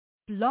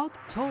Blog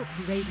Talk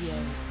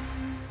Radio.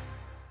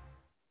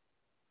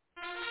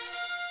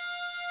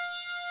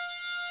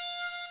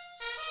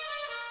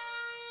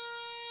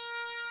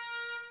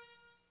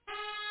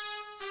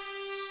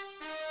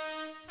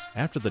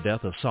 After the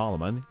death of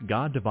Solomon,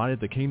 God divided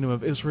the kingdom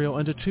of Israel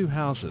into two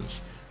houses.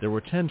 There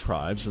were 10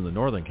 tribes in the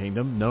northern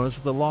kingdom known as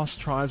the lost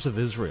tribes of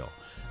Israel.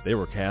 They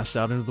were cast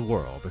out into the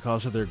world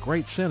because of their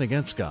great sin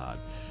against God.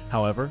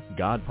 However,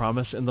 God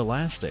promised in the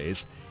last days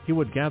he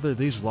would gather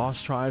these lost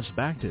tribes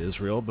back to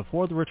Israel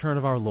before the return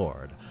of our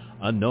Lord.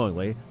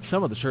 Unknowingly,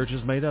 some of the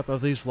churches made up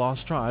of these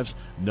lost tribes,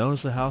 known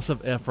as the house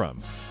of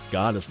Ephraim.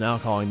 God is now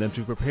calling them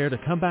to prepare to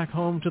come back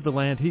home to the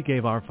land he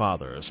gave our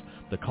fathers.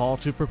 The call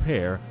to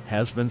prepare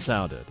has been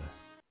sounded.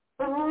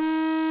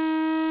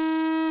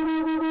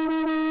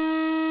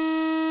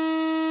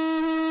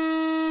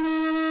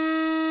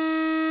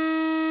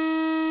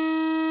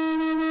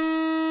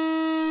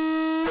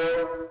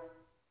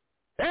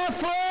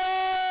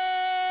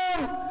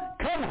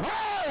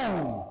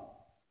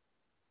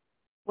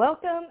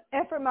 Welcome,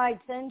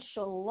 Ephraimites, and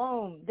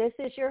Shalom. This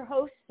is your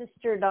host,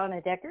 Sister Donna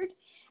Deckard,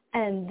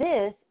 and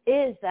this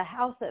is the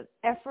House of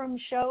Ephraim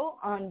show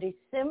on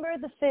December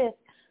the 5th,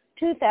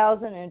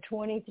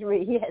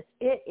 2023. Yes,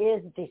 it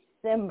is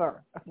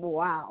December.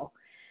 Wow.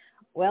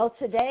 Well,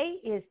 today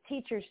is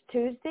Teachers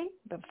Tuesday,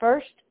 but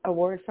first, a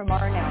word from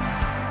our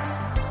announcement.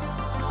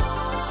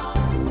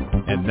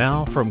 And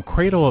now, from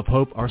Cradle of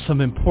Hope are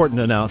some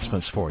important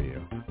announcements for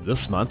you.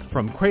 This month,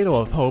 From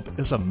Cradle of Hope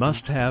is a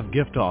must-have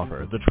gift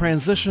offer, the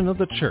transition of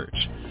the church.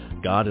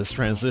 God has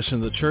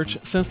transitioned the church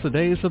since the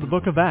days of the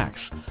book of Acts.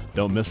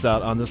 Don't miss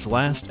out on this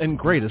last and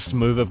greatest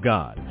move of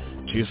God.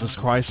 Jesus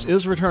Christ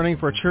is returning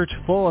for a church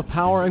full of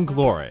power and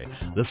glory.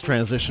 This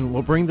transition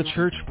will bring the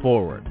church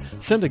forward.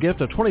 Send a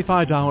gift of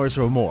 $25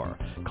 or more.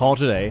 Call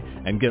today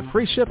and get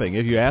free shipping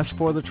if you ask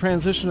for the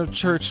Transition of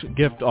Church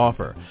gift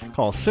offer.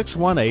 Call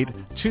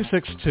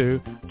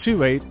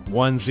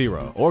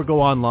 618-262-2810 or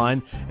go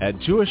online at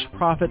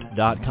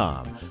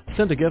jewishprophet.com.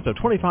 Send a gift of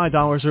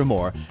 $25 or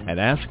more and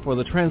ask for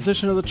the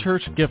Transition of the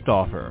Church gift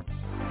offer.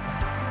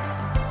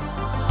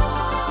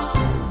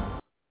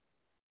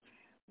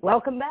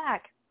 Welcome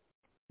back.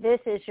 This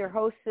is your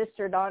host,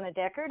 Sister Donna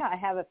Deckard. I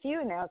have a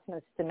few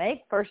announcements to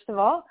make. First of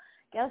all,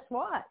 guess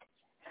what?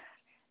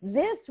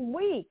 This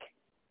week,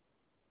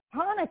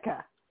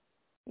 Hanukkah.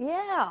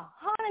 Yeah,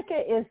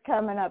 Hanukkah is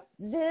coming up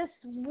this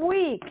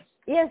week.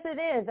 Yes, it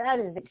is. That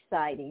is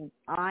exciting.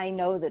 I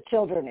know the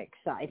children are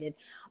excited.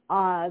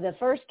 The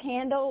first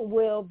candle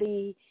will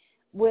be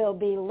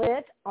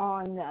lit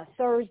on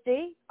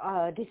Thursday,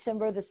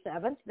 December the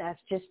 7th.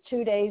 That's just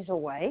 2 days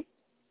away.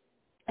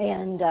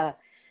 And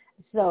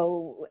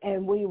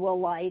we will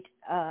light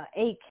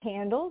 8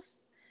 candles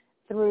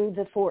through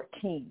the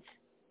 14th,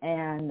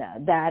 and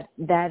that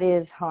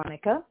is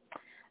Hanukkah.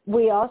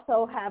 We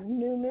also have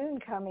New Moon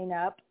coming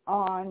up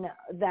on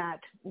that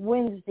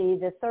Wednesday,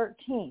 the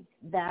 13th.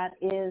 That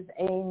is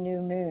a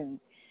new moon.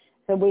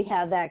 So we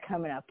have that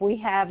coming up. We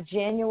have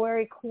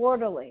January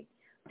Quarterly.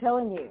 I'm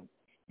telling you,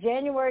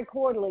 January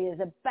Quarterly is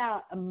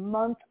about a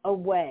month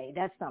away.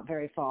 That's not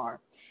very far.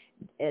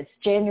 It's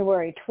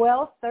January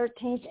 12th,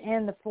 13th,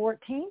 and the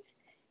 14th.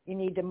 You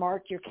need to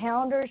mark your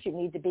calendars. You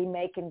need to be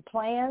making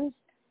plans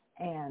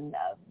and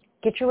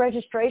get your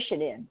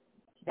registration in.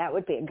 That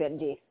would be a good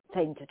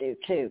thing to do,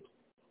 too.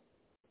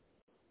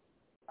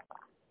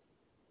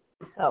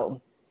 So,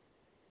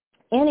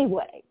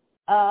 anyway,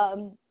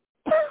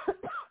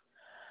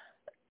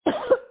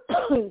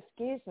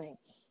 excuse me.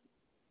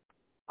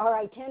 Our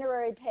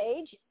itinerary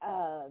page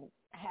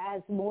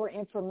has more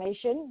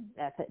information.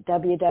 That's at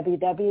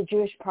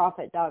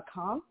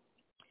www.jewishprophet.com.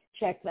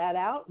 Check that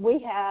out. We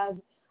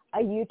have a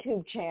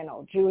YouTube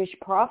channel, Jewish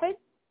Prophet.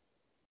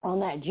 On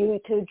that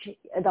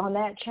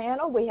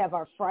channel, we have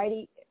our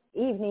Friday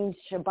evening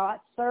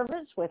Shabbat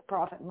service with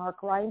Prophet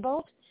Mark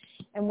Reinbold,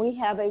 and we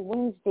have a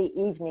Wednesday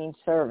evening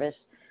service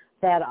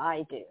that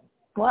I do.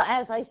 Well,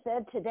 as I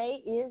said,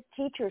 today is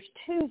Teachers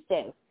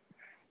Tuesday,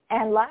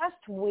 and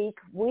last week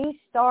we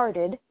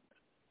started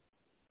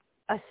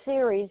a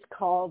series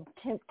called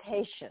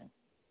Temptation,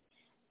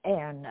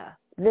 and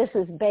this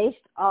is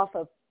based off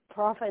of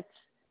Prophet's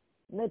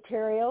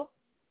material,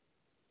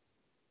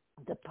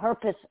 The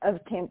Purpose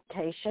of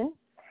Temptation,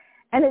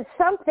 and it's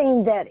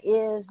something that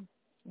is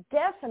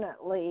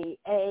definitely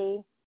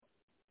a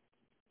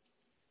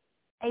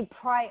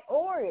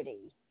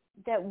priority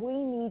that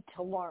we need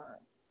to learn.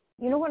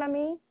 You know what I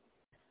mean?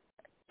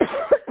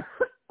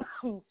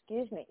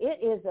 Excuse me.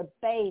 It is a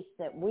base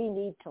that we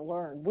need to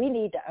learn. We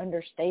need to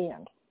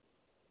understand.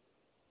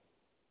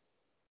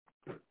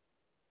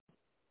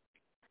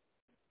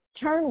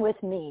 Turn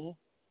with me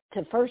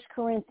to 1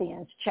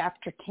 Corinthians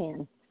chapter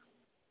 10.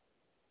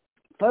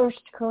 1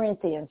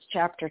 Corinthians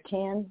chapter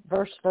 10,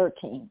 verse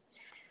 13.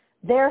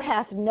 There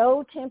hath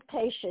no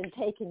temptation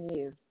taken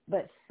you,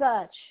 but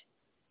such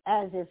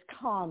as is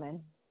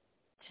common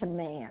to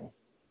man.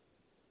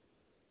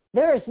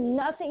 There is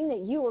nothing that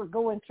you are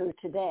going through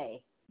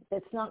today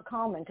that's not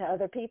common to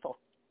other people.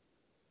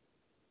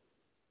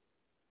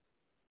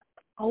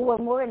 Oh,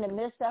 when we're in the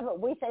midst of it,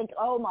 we think,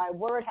 oh, my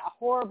word, how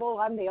horrible.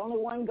 I'm the only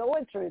one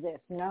going through this.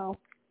 No.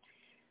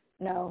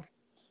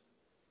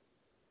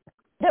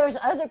 There's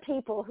other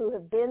people who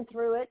have been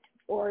through it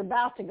or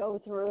about to go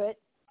through it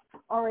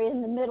or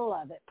in the middle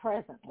of it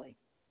presently.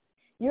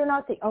 You're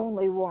not the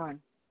only one.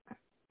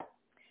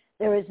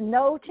 There is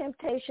no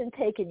temptation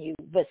taken you,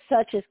 but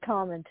such is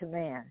common to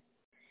man.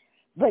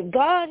 But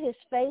God is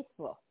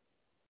faithful,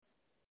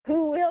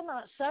 who will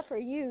not suffer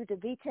you to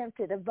be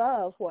tempted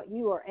above what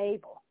you are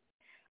able,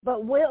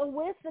 but will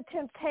with the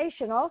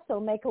temptation also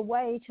make a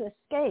way to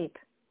escape,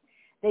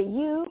 that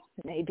you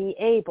may be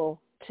able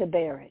to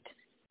bear it.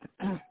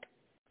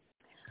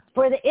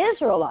 For the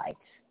Israelites,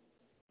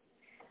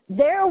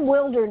 their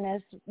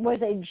wilderness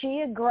was a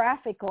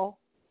geographical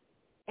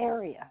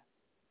area,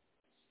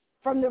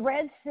 from the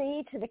Red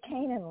Sea to the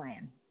Canaan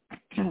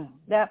land,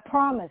 that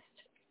promised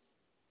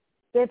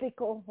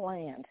biblical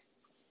land.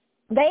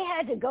 They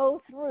had to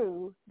go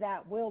through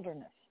that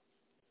wilderness.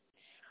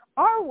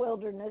 Our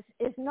wilderness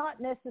is not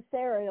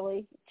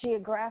necessarily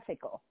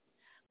geographical,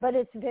 but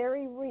it's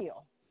very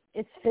real.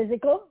 It's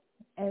physical,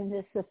 and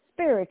it's a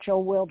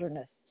spiritual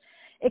wilderness.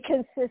 It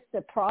consists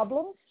of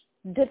problems,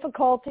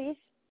 difficulties,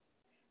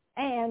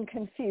 and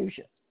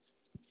confusion.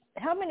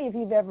 How many of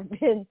you have ever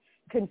been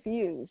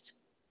confused?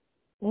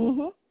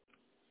 You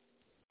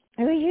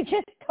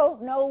just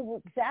don't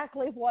know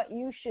exactly what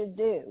you should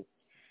do.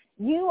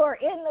 You are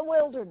in the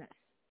wilderness.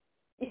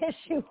 Yes,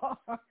 you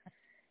are.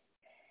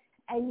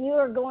 And you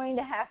are going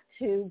to have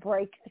to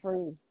break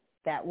through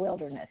that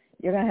wilderness.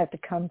 You're going to have to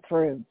come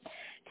through.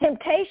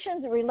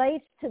 Temptations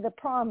relates to the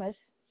promise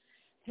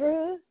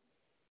through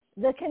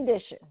the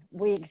condition.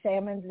 We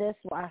examined this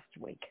last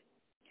week.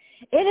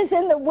 It is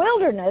in the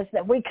wilderness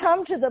that we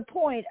come to the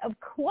point of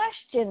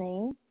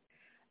questioning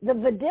the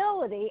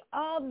validity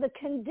of the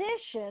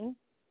condition,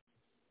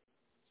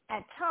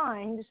 at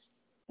times,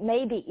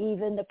 maybe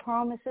even the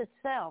promise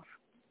itself.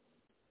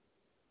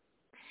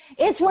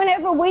 It's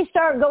whenever we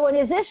start going,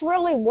 is this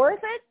really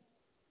worth it?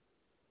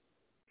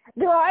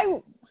 Do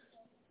I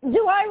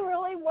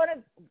really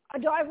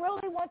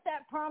want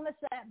that promise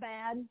that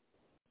bad?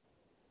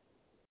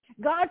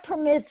 God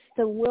permits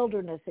the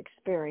wilderness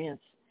experience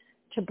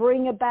to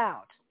bring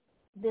about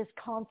this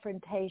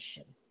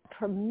confrontation.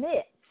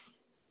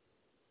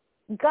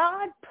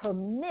 God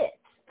permits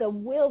the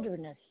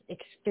wilderness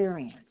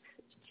experience.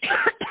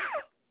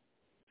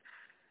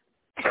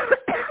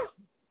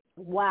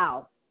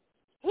 Wow.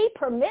 He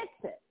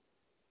permits it.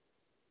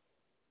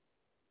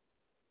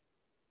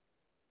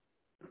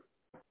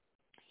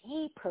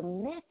 He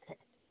permits it.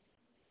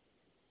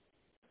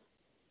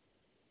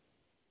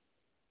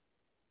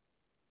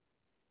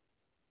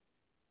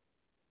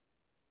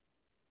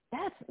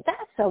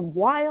 That's a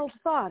wild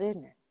thought,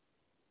 isn't it?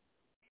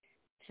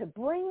 To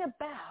bring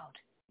about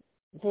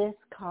this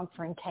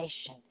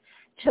confrontation,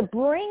 to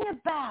bring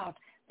about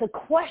the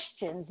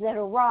questions that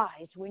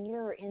arise when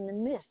you're in the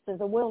midst of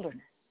the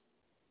wilderness.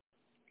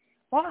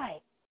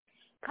 Why?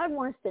 God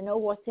wants to know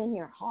what's in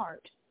your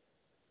heart.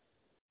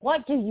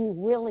 What do you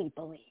really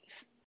believe?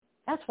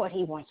 That's what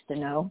he wants to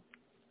know.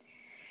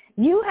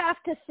 You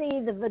have to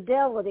see the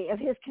fidelity of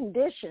his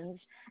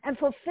conditions and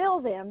fulfill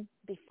them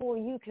before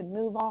you can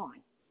move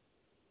on.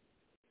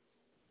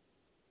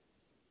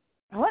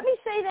 Now, let me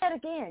say that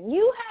again.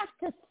 You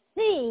have to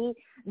see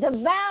the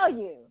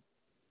value,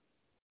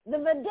 the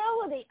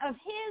fidelity of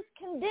his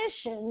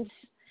conditions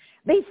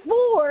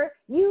before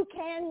you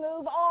can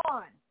move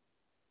on.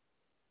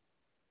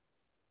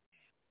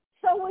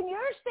 So when you're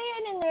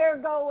standing there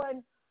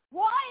going,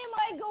 why am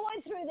I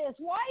going through this?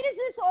 Why does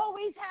this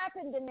always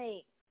happen to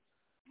me?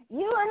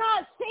 You are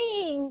not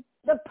seeing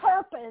the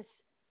purpose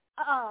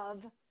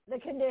of the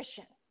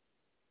condition.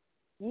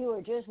 You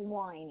are just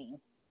whining.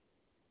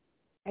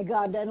 And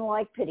God doesn't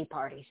like pity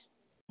parties.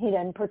 He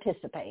doesn't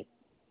participate.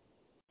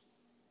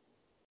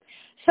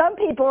 Some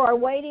people are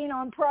waiting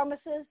on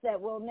promises that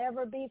will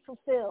never be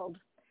fulfilled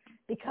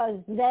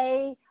because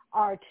they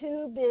are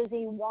too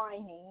busy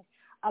whining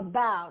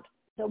about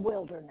the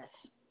wilderness.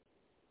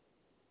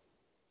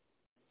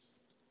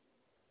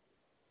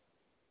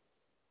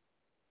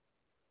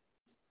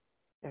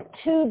 They're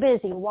too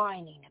busy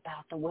whining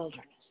about the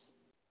wilderness.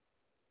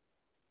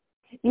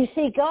 You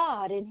see,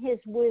 God in his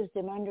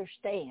wisdom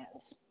understands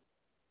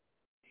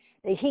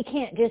that he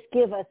can't just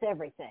give us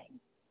everything.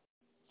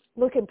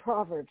 Look in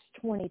Proverbs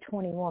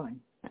 20:21.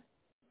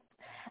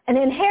 An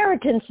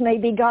inheritance may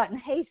be gotten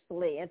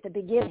hastily at the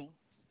beginning,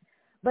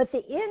 but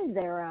the end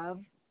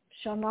thereof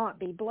shall not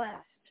be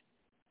blessed.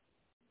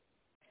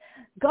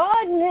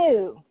 God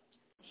knew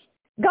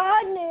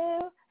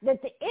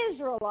that the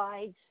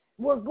Israelites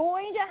were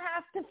going to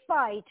have to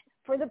fight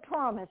for the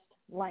promised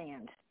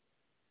land.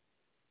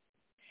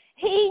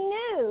 He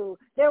knew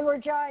there were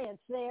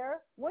giants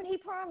there when he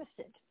promised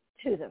it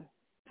to them.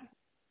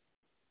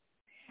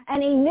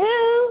 And he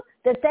knew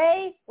that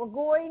they were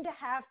going to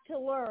have to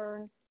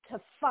learn to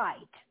fight.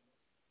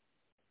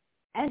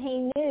 And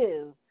he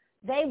knew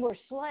they were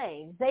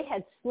slaves. They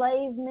had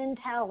slave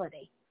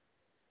mentality.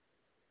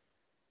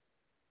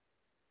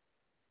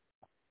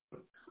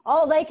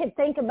 All they could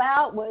think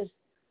about was,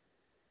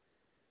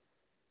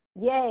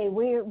 yay,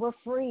 we're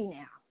free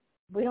now.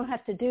 We don't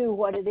have to do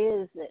what it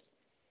is that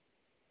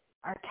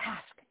our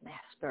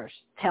taskmasters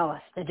tell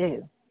us to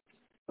do.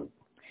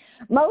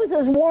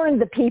 Moses warned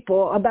the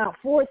people about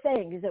 4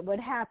 things that would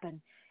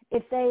happen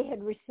if they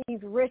had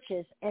received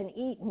riches and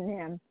eaten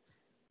them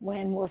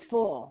when we're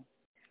full.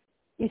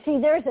 You see,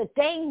 there's a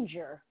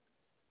danger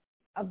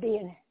of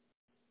being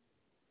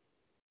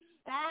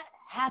fat,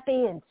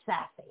 happy, and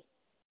sassy.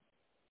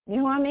 You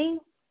know what I mean?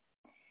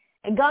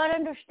 And God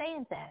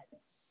understands that.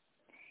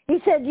 He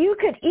said you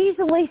could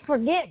easily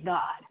forget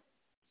God.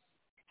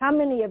 How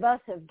many of us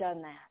have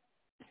done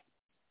that?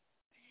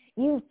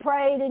 You've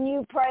prayed and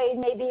you prayed.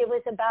 Maybe it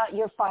was about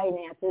your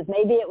finances.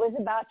 Maybe it was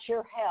about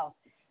your health.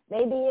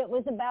 Maybe it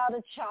was about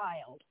a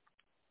child.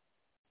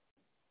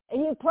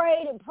 And you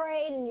prayed and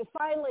prayed and you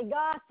finally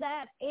got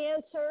that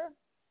answer.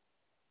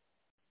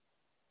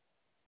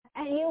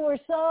 And you were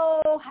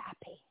so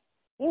happy.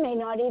 You may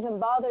not even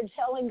bother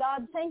telling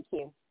God thank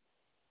you.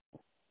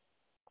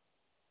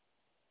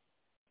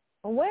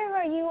 Well, where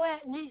are you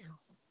at now?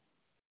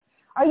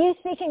 Are you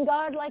seeking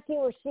God like you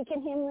were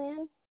seeking him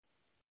then?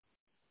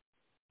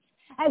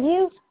 Have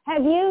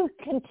you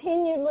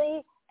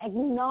continually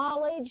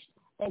acknowledged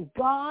that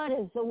God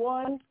is the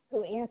one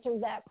who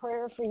answered that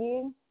prayer for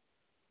you?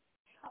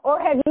 Or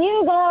have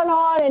you gone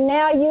on and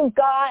now you've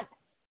got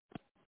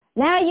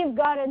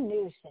a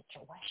new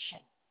situation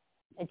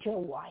that you're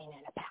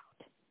whining about?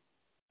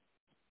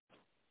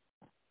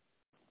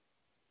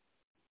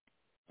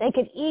 They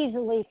could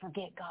easily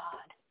forget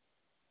God,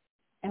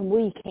 and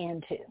we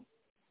can too.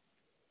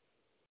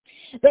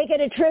 They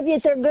could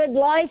attribute their good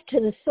life to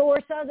the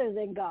source other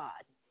than God.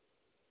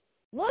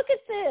 Look at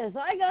this.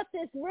 I got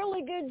this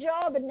really good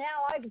job, and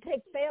now I can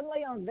take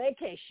family on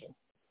vacation.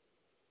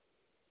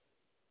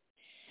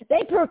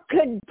 They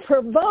could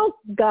provoke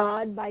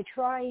God by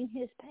trying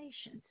his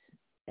patience,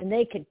 and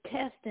they could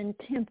test and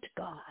tempt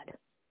God.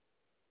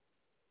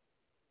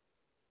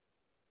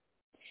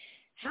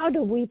 How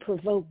do we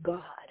provoke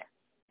God?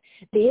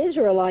 The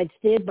Israelites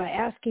did by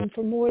asking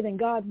for more than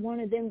God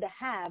wanted them to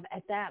have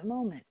at that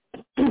moment.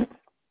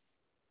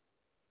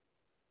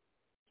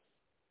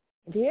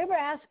 Have you ever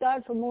asked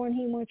God for more than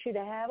he wants you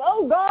to have?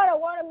 Oh, God, I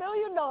want $1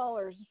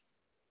 million.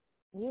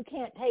 You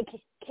can't take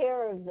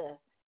care of the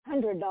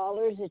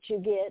 $100 that you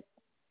get.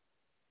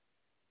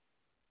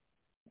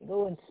 You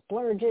go and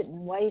splurge it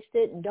and waste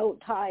it and don't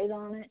tithe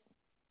on it.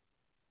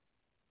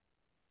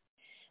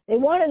 They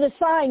wanted a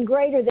sign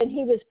greater than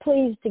he was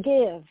pleased to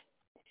give.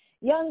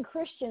 Young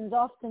Christians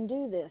often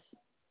do this.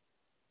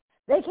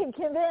 They can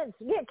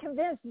get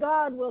convinced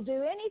God will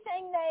do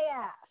anything they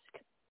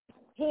ask.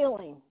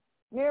 Healing,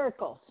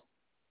 miracles.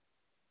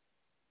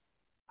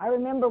 I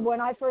remember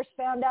when I first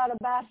found out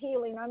about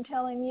healing, I'm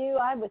telling you,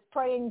 I was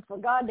praying for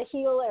God to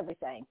heal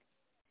everything.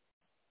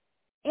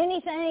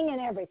 Anything and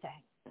everything.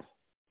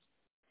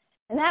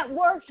 And that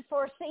worked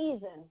for a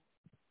season.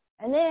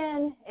 And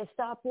then it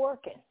stopped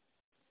working.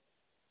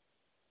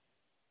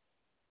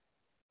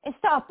 It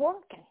stopped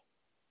working.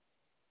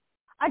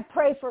 I'd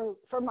pray for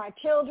my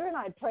children.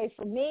 I'd pray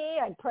for me.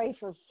 I'd pray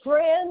for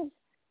friends.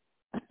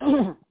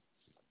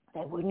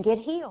 They wouldn't get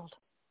healed.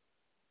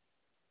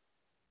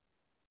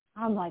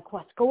 I'm like,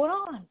 what's going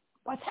on?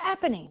 What's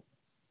happening?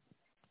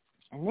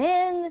 And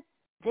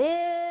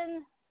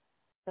then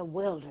the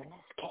wilderness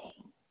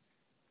came.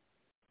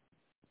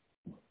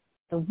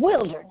 The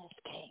wilderness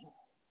came.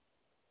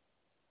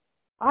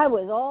 I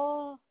was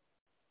all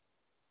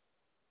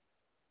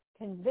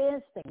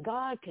convinced that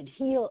God could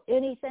heal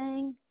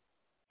anything,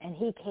 and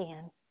he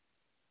can.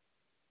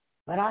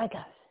 But I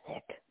got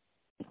sick.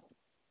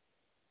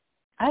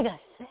 I got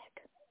sick.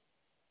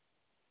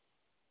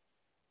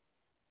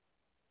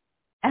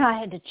 And I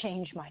had to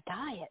change my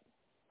diet.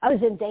 I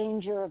was in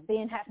danger of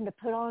having to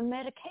put on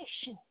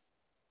medication.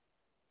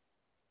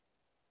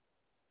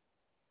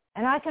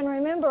 And I can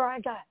remember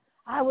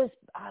I was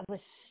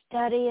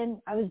studying.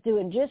 I was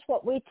doing just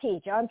what we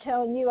teach. I'm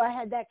telling you, I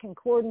had that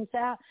concordance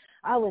out.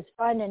 I was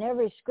finding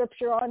every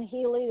scripture on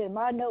healing, and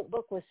my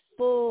notebook was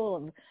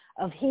full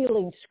of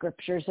healing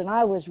scriptures. And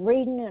I was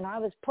reading, and I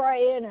was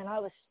praying, and I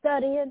was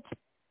studying.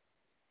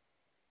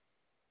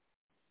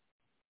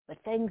 But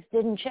things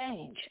didn't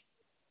change.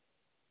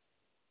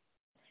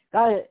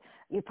 God,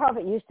 your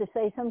prophet used to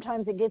say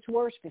sometimes it gets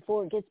worse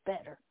before it gets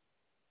better.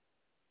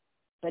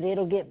 But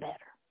it'll get better.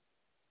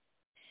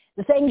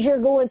 The things you're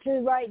going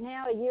through right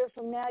now, a year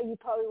from now, you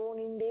probably won't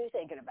even be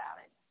thinking about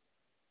it.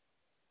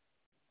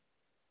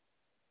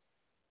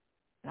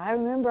 And I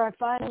remember I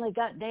finally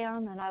got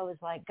down and I was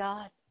like,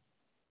 God,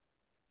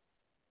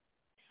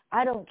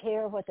 I don't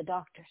care what the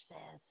doctor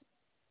says.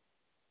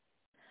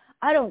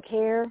 I don't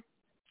care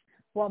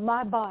what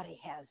my body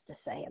has to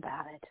say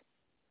about it.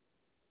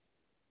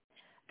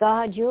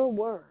 God, your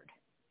word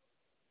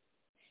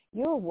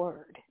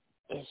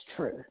is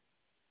true.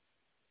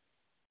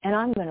 And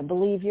I'm going to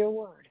believe your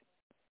word.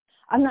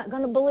 I'm not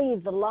going to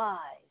believe the lies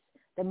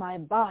that my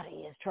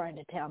body is trying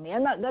to tell me.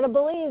 I'm not going to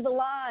believe the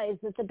lies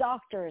that the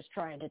doctor is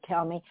trying to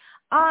tell me.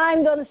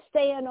 I'm going to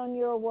stand on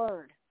your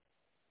word.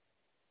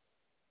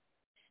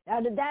 Now,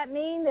 did that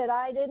mean that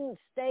I didn't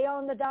stay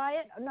on the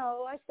diet?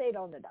 No, I stayed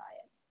on the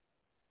diet.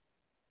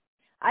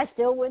 I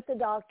still went to the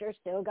doctor,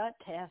 still got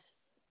tests.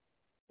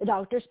 The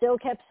doctor still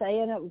kept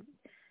saying,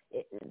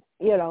 it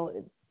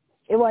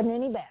wasn't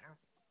any better.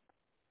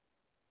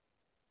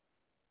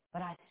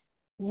 But I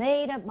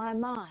made up my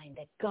mind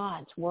that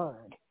God's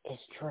word is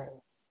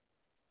true.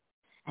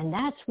 And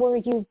that's where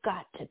you've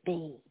got to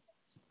be.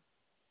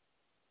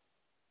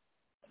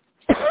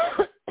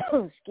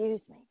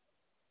 Excuse me.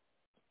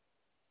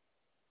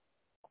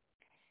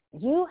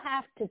 You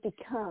have to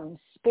become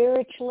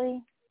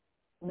spiritually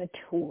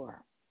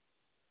mature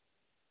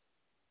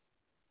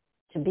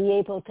to be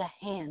able to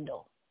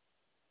handle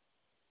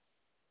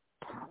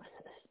promises.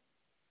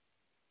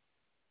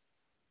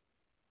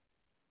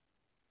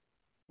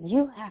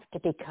 You have to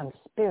become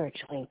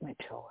spiritually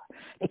mature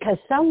because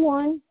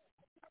someone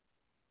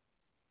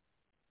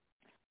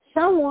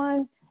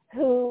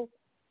who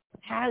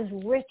has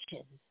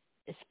riches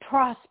is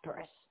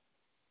prosperous.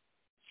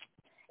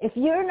 If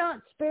you're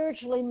not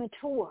spiritually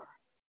mature,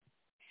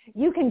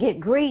 you can get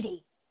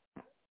greedy.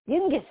 You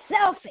can get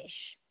selfish.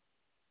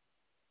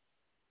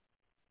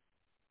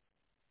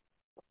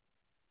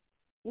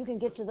 You can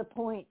get to the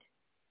point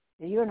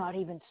that you're not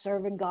even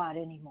serving God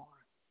anymore.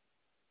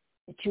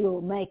 That you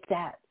will make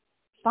that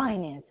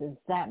finances,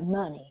 that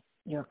money,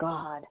 your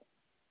God.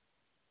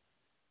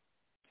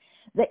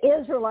 The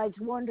Israelites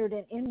wandered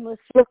in endless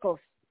circles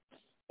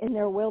in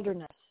their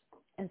wilderness,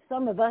 and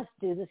some of us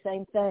do the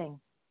same thing.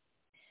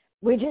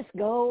 We just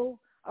go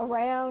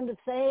around the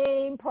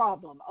same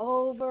problem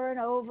over and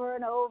over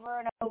and over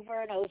and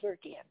over and over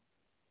again.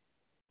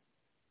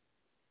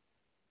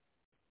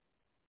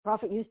 The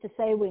prophet used to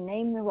say, we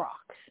name the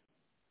rocks.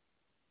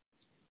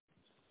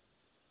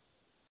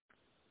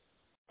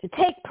 To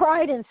take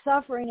pride in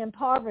suffering and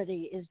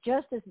poverty is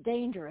just as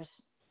dangerous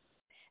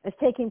as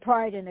taking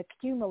pride in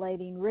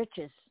accumulating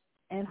riches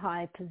and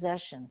high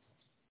possessions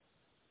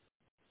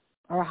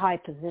or a high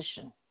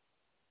position.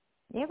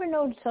 You ever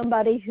know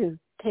somebody who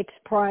takes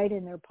pride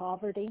in their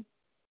poverty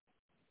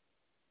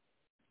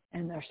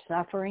and their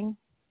suffering?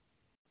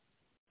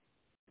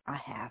 I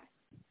have.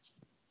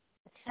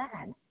 It's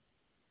sad.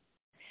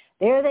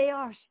 There they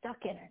are,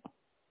 stuck in it.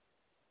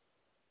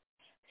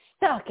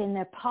 Stuck in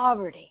their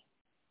poverty.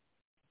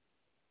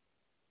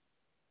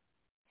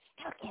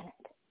 Stuck in it.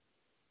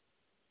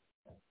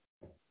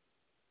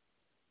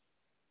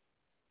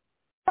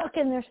 Stuck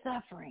in their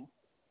suffering.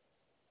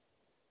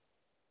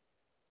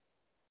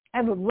 I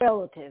have a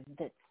relative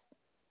that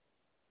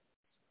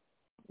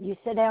you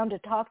sit down to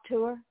talk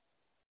to her.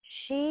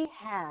 She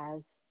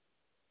has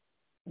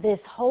this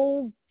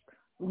whole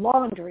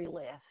laundry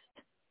list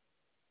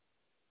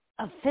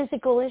of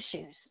physical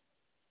issues.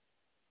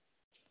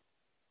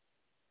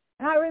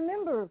 And I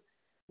remember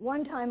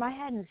one time I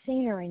hadn't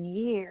seen her in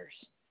years.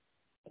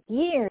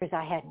 Years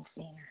I hadn't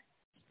seen her.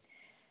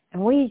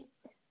 And we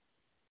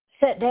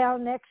sat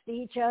down next to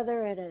each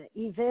other at an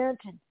event,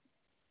 and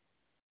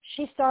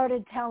she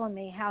started telling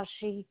me how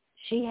she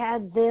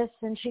had this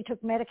and she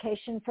took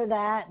medication for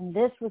that, and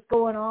this was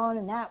going on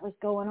and that was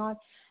going on.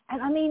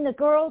 And I mean, the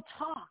girl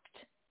talked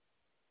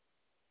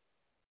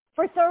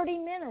for 30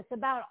 minutes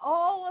about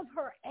all of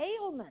her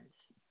ailments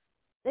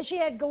that she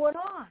had going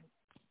on.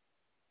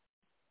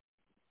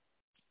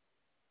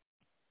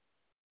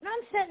 And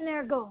I'm sitting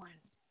there going,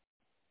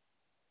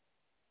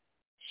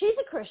 she's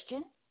a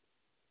Christian.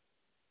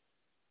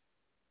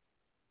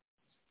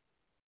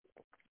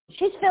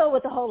 She's filled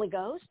with the Holy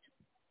Ghost.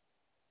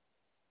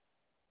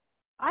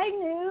 I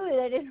knew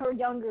that in her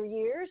younger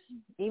years,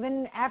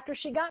 even after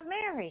she got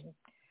married,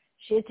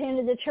 she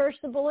attended a church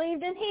that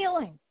believed in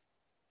healing.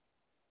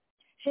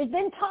 She's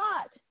been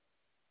taught.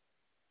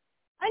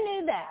 I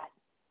knew that.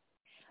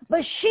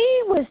 But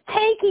she was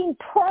taking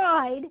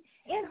pride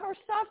in her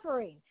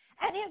suffering.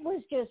 And it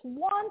was just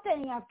one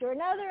thing after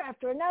another,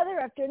 after another,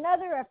 after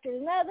another, after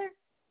another.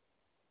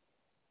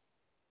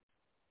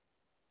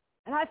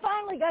 And I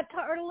finally got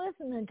tired of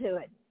listening to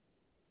it.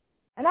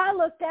 And I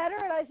looked at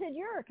her and I said,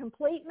 you're a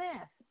complete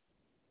mess.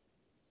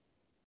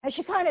 And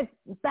she kind of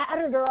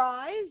batted her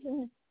eyes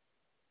and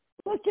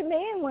looked at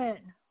me and went,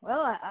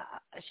 well,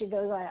 she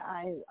goes,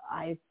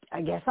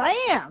 I guess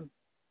I am.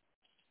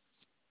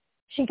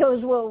 She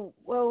goes, well,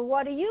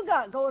 what do you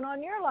got going on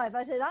in your life?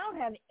 I said, I don't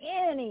have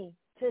any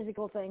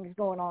physical things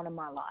going on in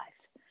my life.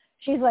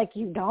 She's like,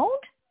 you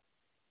don't?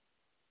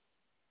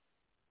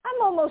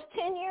 I'm almost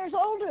 10 years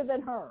older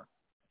than her.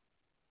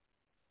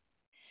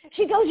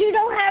 She goes, you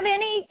don't have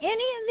any of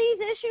these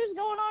issues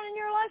going on in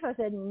your life? I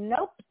said,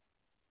 nope.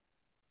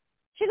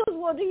 She goes,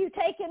 well, do you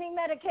take any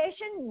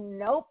medication?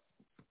 Nope.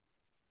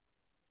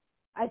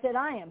 I said,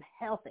 I am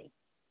healthy.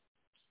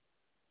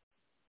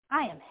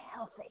 I am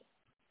healthy.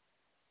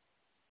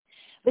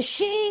 But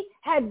she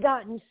had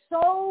gotten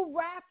so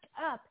wrapped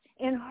up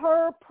in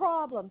her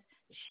problems,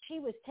 she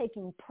was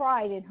taking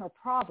pride in her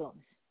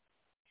problems.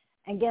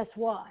 And guess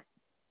what?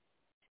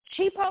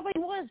 She probably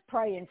was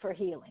praying for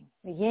healing,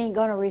 but you ain't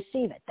going to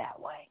receive it that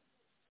way.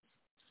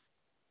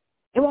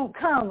 It won't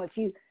come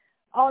if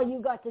all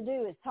you got to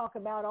do is talk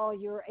about all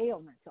your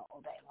ailments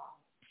all day long.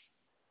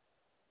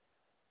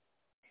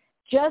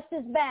 just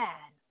as bad.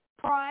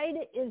 Pride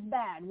is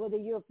bad, whether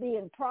you're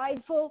being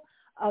prideful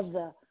of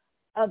the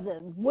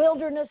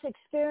wilderness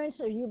experience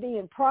or you're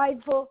being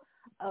prideful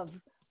of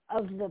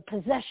the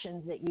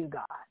possessions that you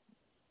got.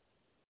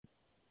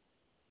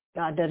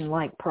 God doesn't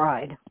like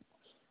pride.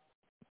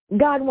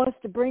 God wants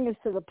to bring us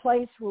to the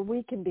place where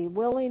we can be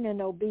willing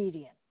and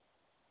obedient,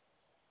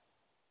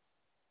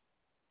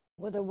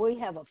 whether we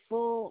have a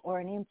full or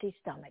an empty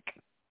stomach.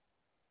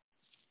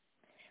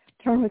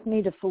 Turn with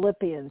me to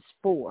Philippians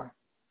 4.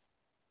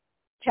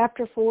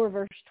 Chapter 4,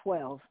 verse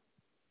 12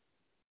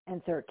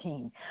 and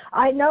 13.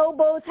 I know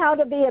both how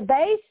to be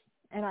abased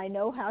and I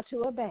know how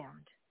to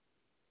abound.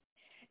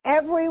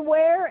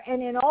 Everywhere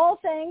and in all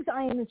things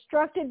I am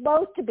instructed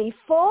both to be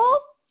full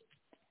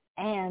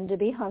and to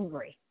be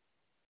hungry,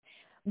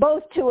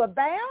 both to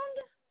abound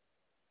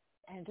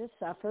and to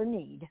suffer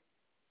need.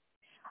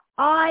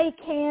 I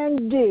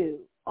can do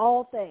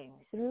all things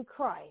through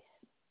Christ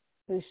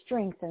who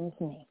strengthens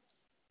me.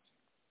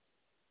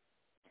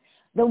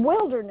 The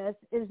wilderness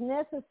is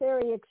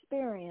necessary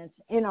experience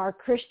in our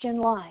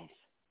Christian life.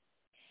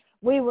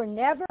 We were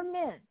never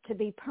meant to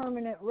be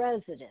permanent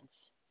residents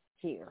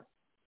here.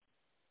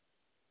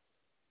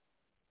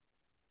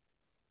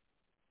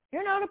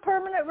 You're not a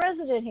permanent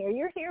resident here.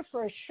 You're here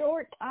for a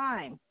short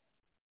time.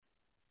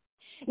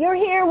 You're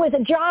here with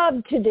a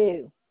job to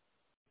do.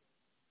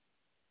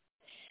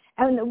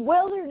 And the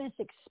wilderness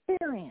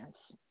experience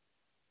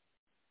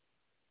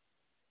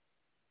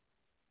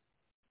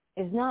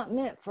is not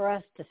meant for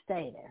us to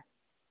stay there.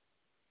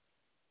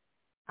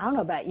 I don't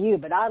know about you,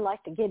 but I'd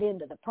like to get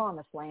into the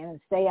promised land and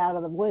stay out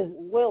of the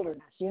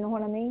wilderness. You know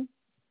what I mean?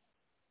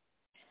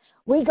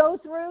 We go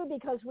through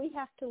because we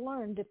have to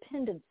learn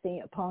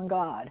dependency upon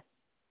God.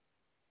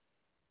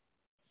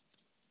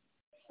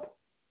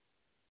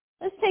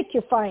 Let's take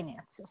your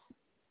finances.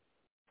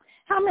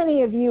 How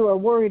many of you are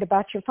worried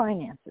about your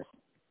finances?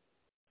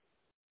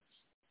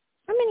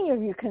 How many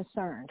of you are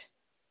concerned?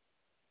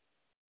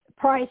 The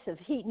price of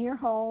heating your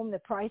home, the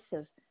price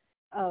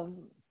of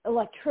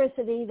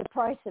electricity, the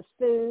price of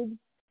food,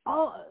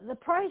 the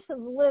price of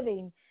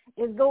living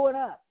is going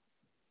up.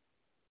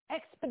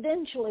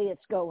 Exponentially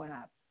it's going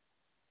up.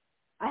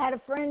 I had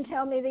a friend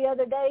tell me the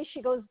other day,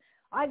 she goes,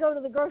 I go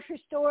to the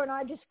grocery store and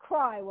I just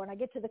cry when I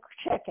get to the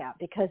checkout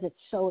because it's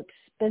so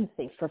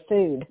expensive for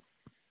food.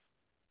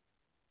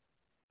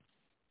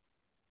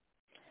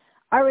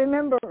 I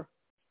remember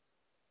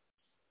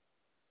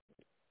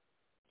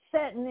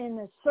sitting in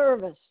the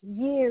service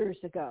years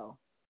ago,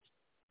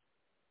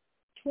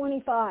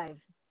 25,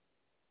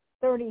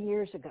 30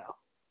 years ago.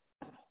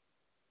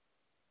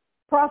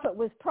 Prophet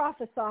was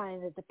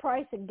prophesying that the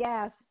price of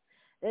gas,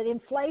 that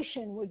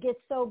inflation would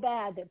get so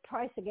bad that the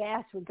price of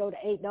gas would go to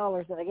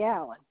 $8 a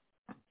gallon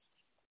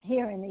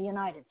here in the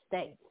United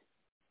States.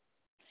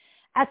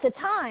 At the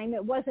time,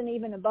 it wasn't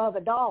even above $1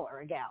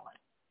 a gallon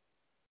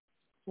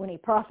when he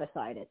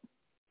prophesied it.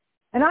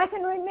 And I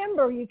can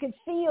remember, you could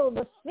feel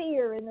the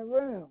fear in the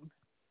room.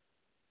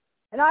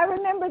 And I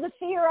remember the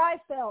fear I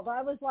felt.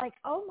 I was like,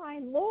 oh my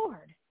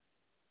Lord,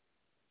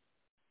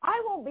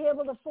 I won't be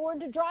able to afford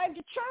to drive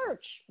to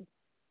church.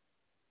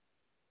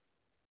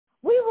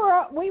 We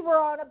were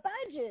on a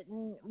budget,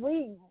 and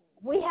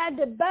we had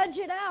to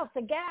budget out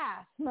the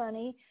gas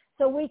money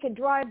so we could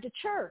drive to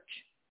church.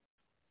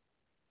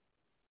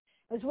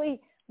 As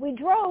we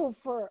drove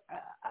for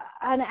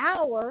an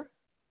hour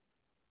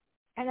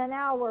and an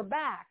hour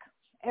back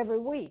every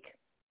week.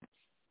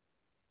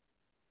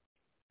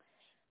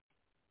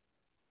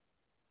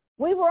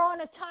 We were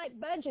on a tight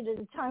budget at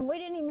the time. We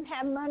didn't even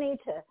have money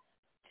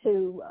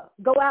to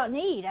go out and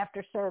eat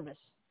after service.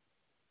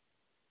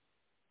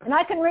 And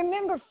I can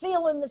remember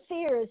feeling the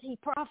fear as he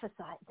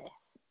prophesied this.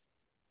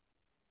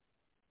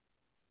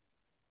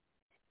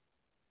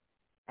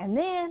 And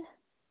then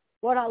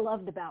what I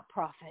loved about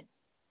Prophet,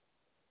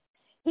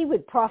 he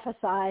would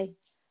prophesy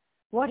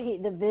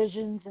the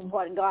visions and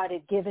what God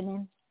had given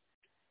him.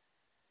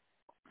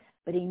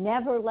 But he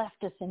never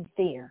left us in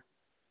fear.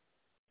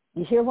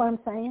 You hear what I'm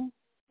saying?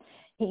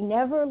 He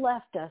never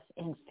left us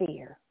in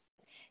fear.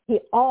 He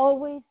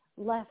always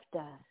left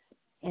us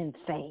in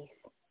faith.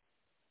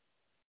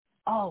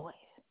 Always.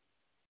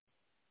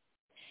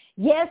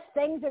 Yes,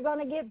 things are going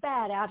to get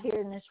bad out here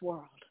in this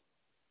world.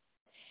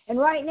 And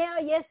right now,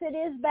 yes, it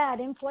is bad.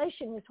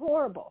 Inflation is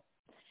horrible.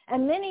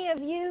 And many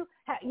of you,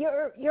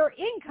 your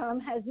income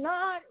has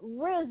not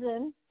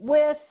risen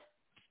with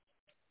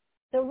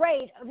the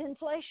rate of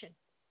inflation.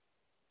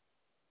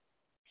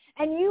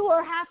 And you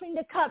are having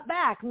to cut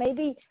back.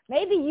 Maybe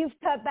you've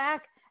cut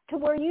back to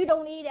where you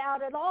don't eat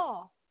out at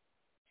all.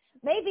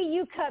 Maybe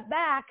you cut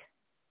back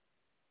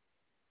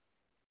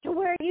to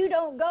where you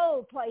don't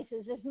go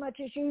places as much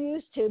as you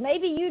used to.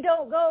 Maybe you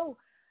don't go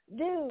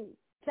do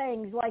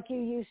things like you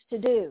used to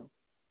do.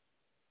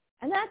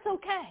 And that's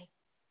okay.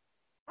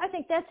 I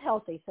think that's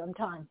healthy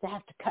sometimes to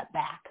have to cut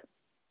back.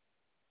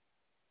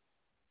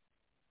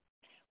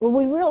 Well,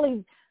 we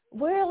really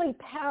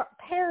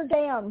pare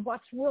down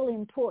what's really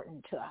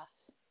important to us.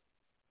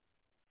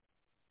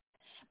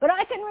 But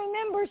I can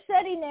remember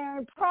sitting there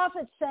and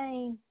Prophet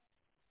saying,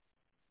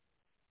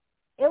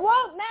 It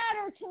won't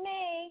matter to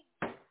me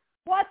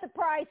what the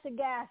price of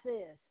gas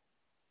is.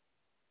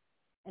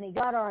 And he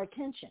got our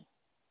attention.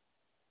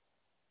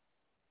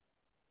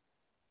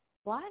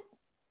 What?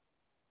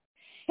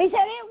 He said,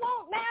 it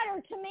won't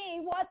matter to me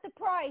what the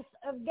price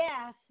of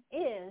gas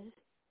is.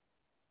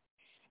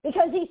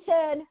 Because he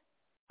said,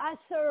 I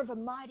serve a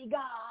mighty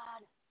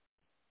God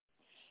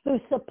who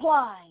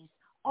supplies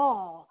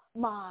all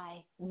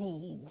my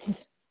needs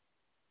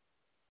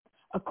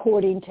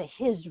according to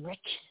his riches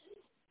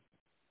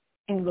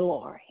and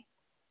glory.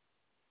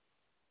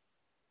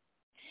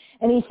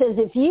 And he says,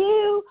 if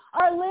you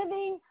are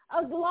living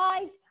a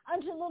life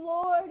unto the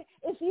Lord,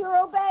 if you're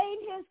obeying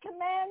his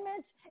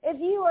commandments, if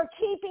you are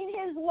keeping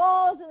his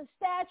laws and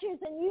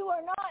statutes and you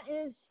are not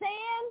in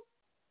sin,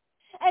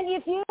 and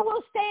if you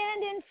will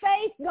stand in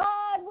faith,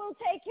 God will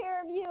take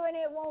care of you, and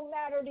it won't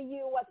matter to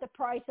you what the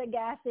price of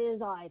gas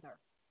is either.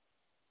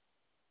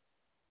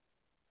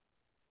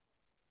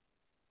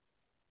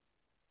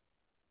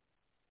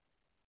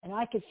 And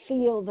I could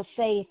feel the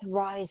faith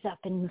rise up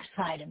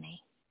inside of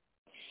me.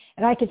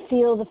 And I could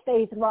feel the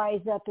faith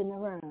rise up in the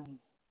room.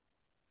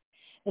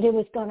 That it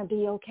was going to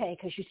be okay,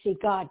 because you see,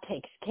 God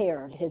takes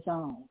care of his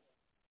own.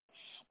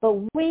 But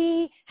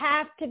we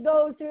have to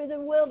go through the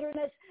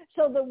wilderness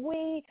so that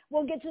we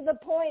will get to the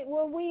point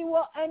where we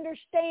will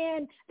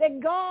understand that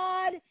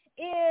God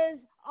is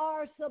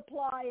our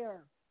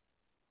supplier.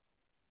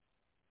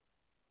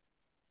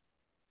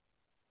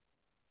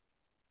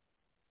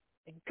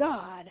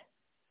 God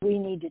we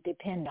need to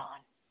depend on.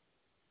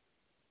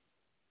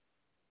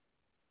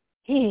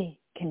 He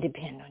can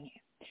depend on you.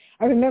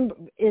 I remember,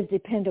 is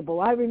dependable.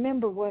 I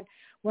remember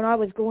when I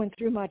was going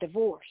through my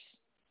divorce.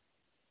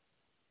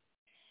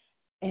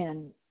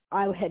 And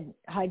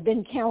I'd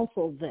been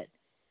counseled that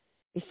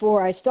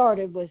before I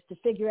started was to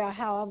figure out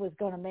how I was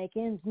going to make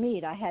ends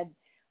meet. I had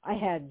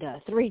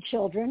 3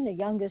 children. The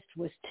youngest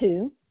was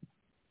 2.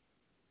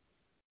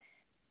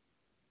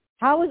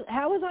 How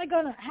was I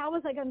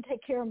going to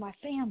take care of my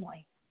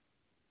family,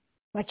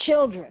 my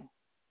children?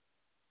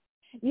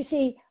 You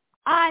see,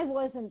 I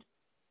wasn't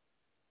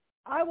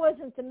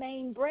the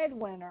main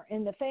breadwinner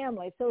in the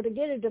family. So to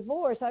get a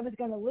divorce, I was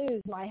going to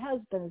lose my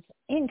husband's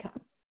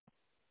income.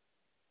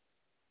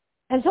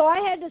 And so I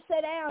had to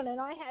sit down and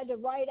I had to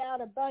write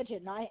out a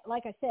budget. And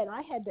like I said,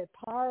 I had to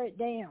pare it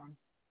down.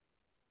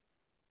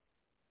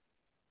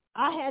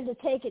 I had to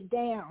take it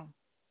down.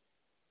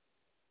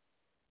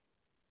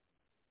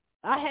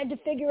 I had to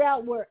figure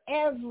out where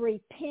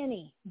every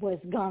penny was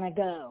going to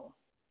go.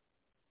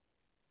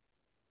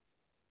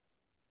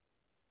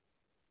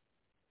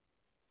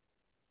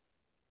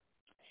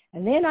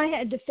 And then I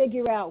had to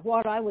figure out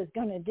what I was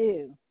going to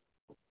do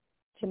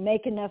to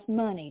make enough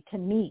money to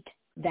meet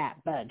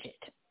that budget.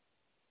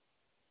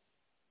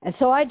 And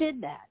so I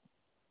did that.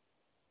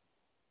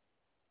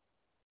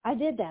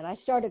 I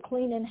started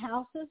cleaning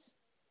houses,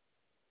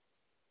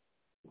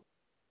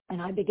 and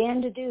I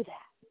began to do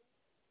that.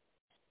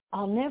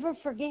 I'll never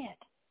forget.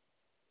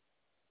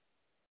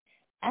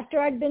 After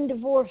I'd been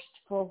divorced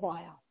for a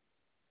while,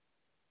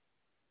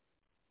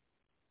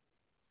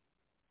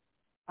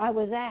 I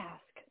was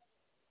asked,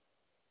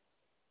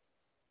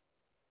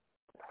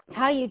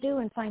 how you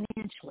doing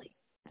financially?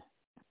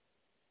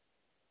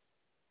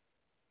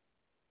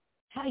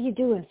 How you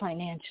doing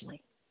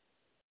financially?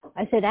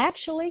 I said,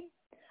 actually,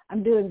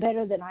 I'm doing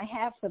better than I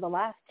have for the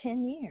last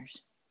 10 years.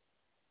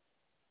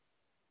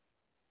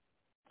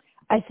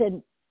 I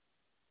said,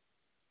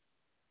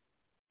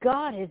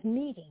 God is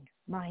meeting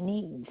my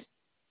needs.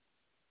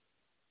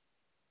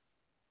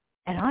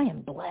 And I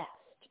am blessed.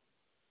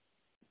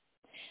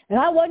 And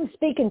I wasn't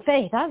speaking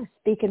faith. I was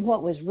speaking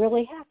what was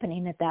really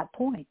happening at that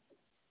point.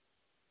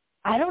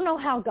 I don't know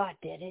how God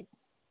did it,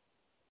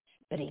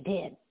 but he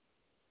did.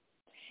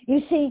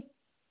 You see,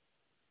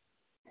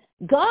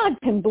 God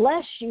can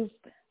bless you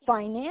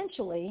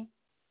financially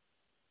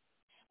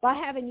by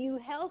having you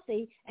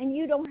healthy, and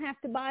you don't have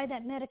to buy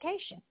that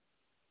medication.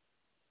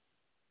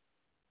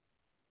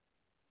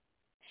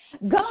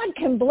 God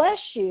can bless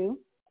you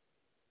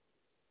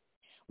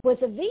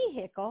with a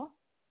vehicle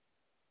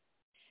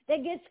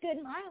that gets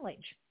good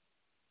mileage.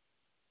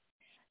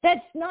 That's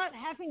not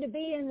having to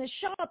be in the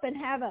shop and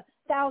have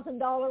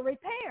 $1,000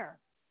 repair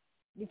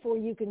before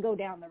you can go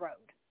down the road.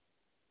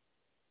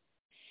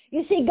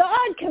 You see,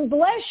 God can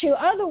bless you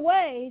other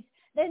ways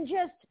than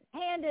just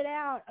handing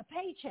out a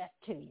paycheck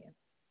to you.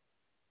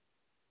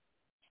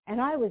 And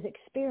I was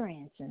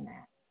experiencing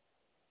that.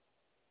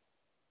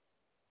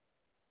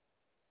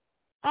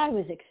 I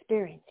was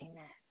experiencing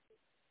that.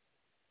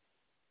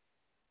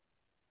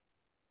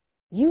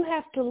 You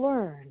have to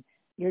learn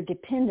your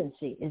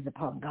dependency is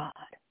upon God.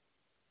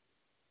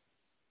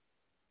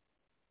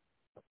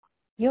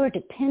 Your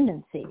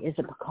dependency is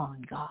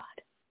upon God.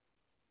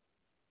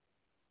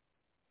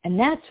 And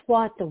that's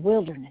what the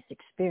wilderness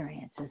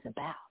experience is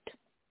about.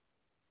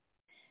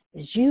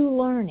 Is you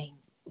learning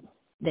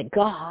that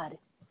God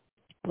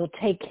will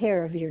take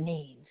care of your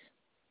needs.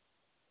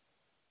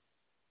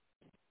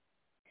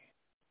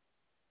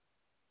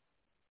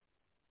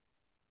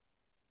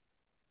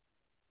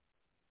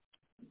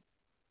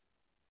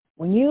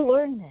 When you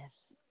learn this,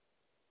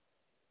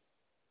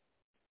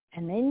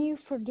 and then you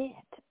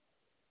forget,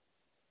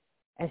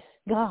 as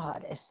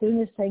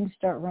soon as things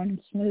start running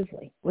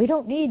smoothly, we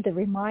don't need the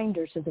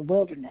reminders of the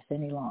wilderness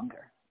any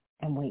longer,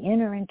 and we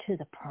enter into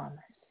the promise.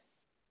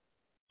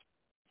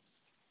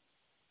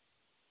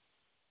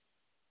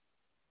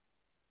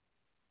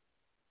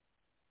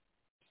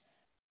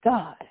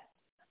 God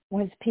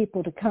wants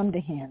people to come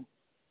to him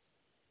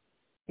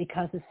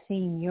because of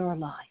seeing your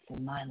life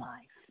and my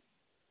life.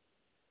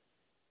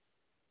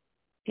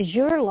 Is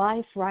your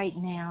life right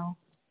now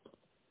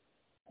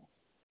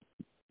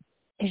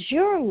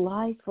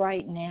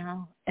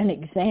an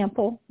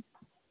example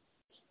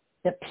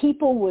that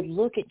people would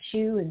look at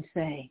you and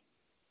say,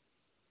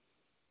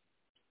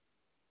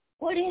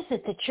 what is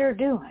it that you're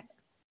doing?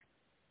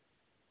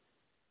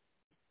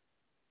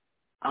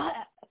 I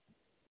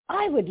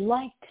would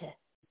like to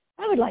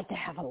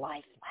have a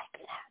life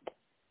like that.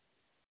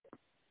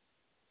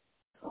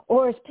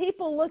 Or is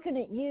people looking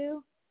at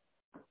you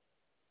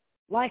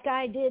like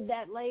I did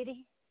that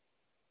lady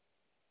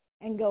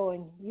and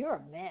going, you're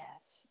a mess.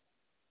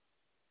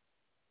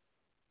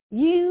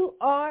 You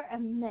are a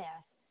mess.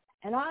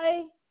 And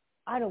I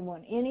don't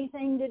want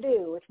anything to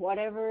do with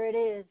whatever it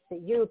is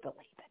that you're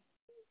believing.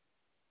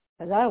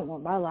 Because I don't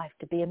want my life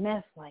to be a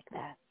mess like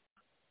that.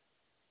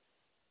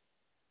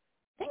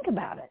 Think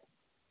about it.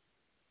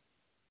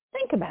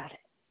 Think about it.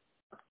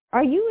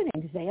 Are you an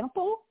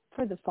example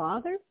for the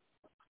Father?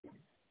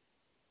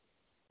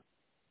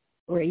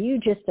 Or are you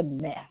just a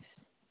mess?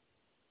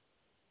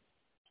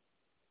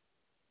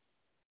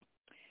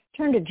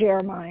 Turn to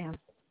Jeremiah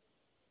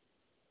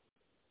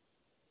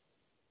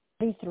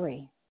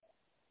 33.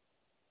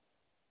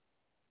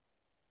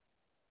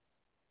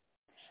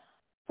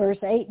 Verse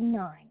 8 and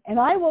 9. And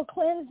I will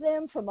cleanse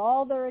them from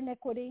all their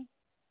iniquity,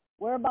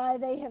 whereby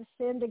they have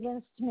sinned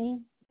against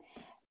me.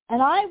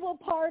 And I will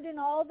pardon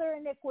all their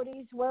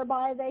iniquities,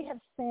 whereby they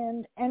have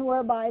sinned, and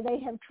whereby they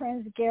have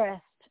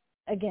transgressed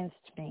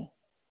against me.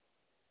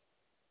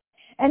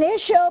 And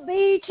it shall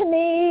be to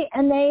me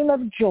a name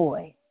of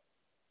joy,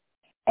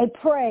 a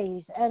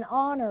praise and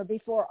honor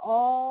before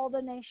all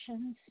the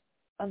nations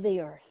of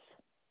the earth.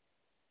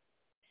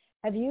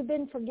 Have you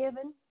been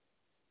forgiven?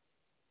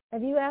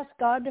 Have you asked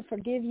God to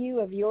forgive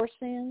you of your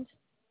sins?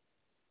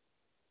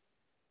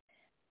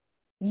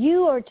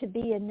 You are to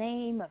be a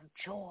name of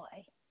joy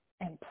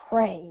and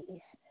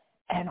praise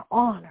and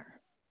honor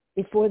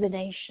before the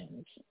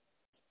nations.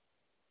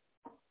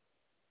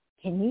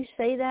 Can you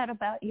say that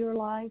about your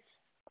life?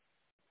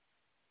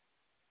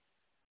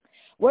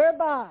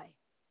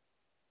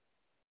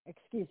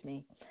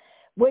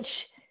 Which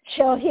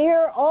shall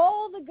hear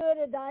all the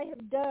good that I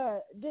have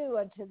do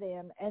unto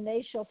them, and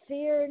they shall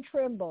fear and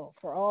tremble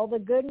for all the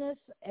goodness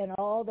and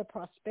all the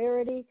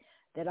prosperity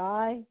that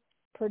I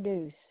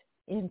produce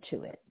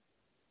into it.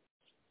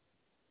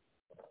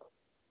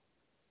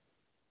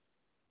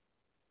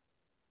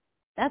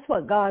 That's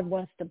what God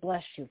wants to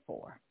bless you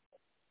for.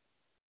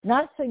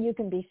 Not so you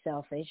can be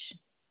selfish,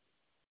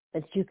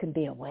 but you can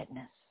be a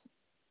witness.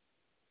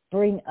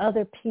 Bring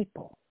other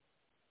people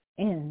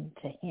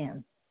into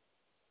him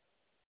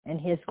and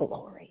his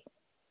glory.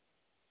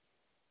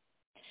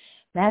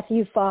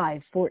 Matthew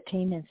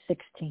 5:14 and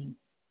 16.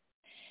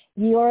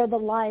 You are the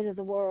light of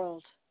the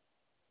world.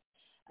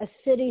 A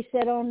city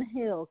set on a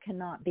hill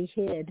cannot be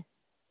hid.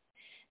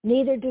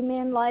 Neither do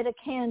men light a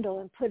candle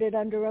and put it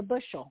under a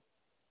bushel,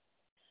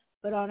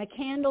 but on a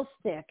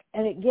candlestick,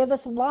 and it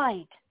giveth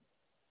light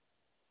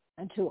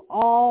unto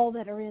all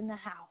that are in the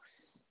house.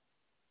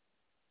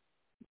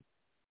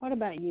 What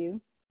about you?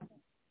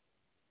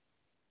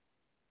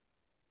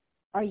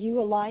 Are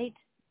you a light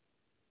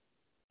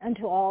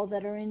unto all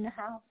that are in the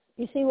house?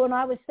 You see, when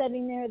I was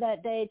sitting there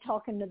that day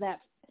talking to that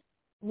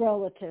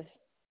relative,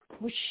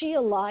 was she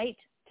a light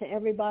to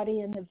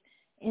everybody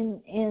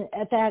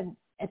at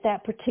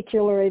that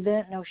particular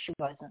event? No, she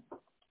wasn't.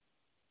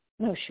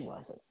 No, she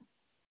wasn't.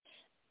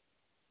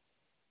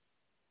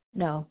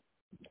 No,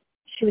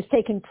 she was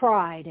taking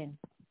pride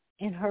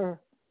in her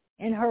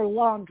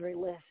laundry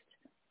list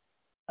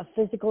of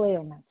physical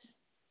ailments.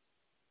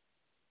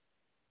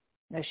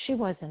 No, she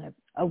wasn't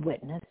a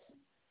witness.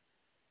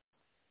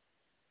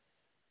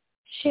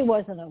 She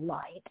wasn't a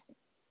light.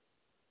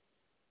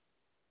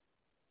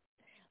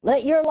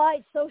 Let your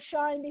light so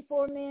shine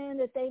before men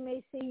that they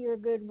may see your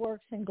good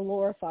works and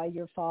glorify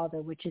your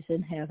Father which is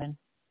in heaven.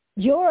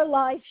 Your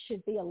life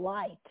should be a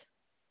light.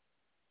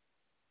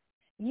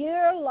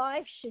 Your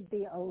life should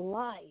be a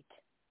light.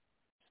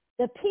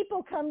 The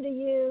people come to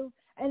you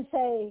and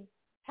say,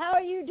 how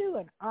are you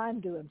doing? I'm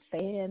doing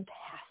fantastic.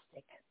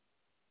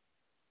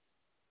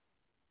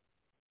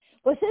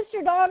 Well,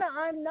 Sister Donna,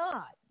 I'm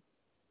not.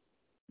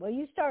 Well,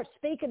 you start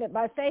speaking it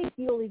by faith,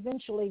 you'll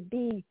eventually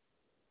be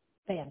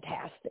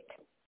fantastic.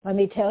 Let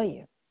me tell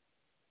you.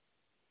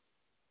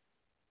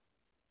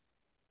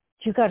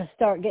 You got to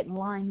start getting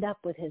lined up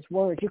with his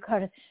word. You got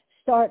to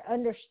start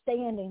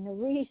understanding the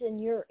reason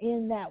you're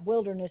in that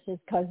wilderness is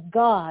because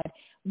God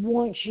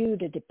wants you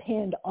to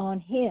depend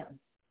on him.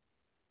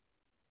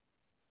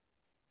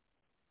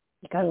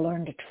 You got to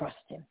learn to trust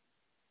him.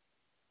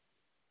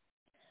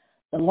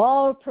 The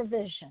law of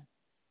provision.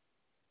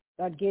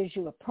 God gives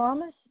you a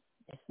promise.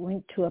 It's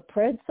linked to a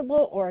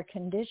principle or a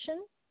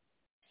condition,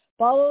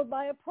 followed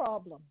by a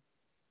problem.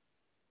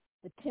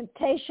 The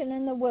temptation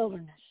in the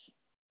wilderness,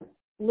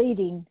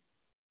 leading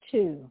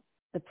to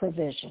the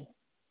provision.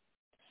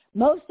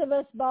 Most of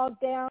us bog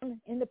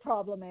down in the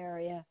problem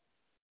area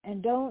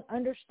and don't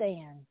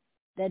understand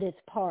that it's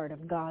part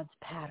of God's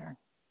pattern.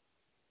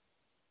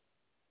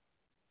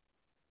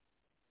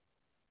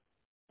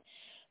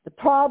 The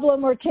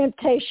problem or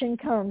temptation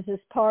comes as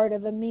part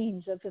of a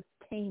means of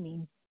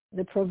obtaining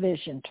the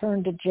provision.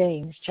 Turn to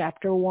James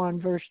chapter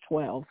 1, verse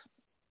 12.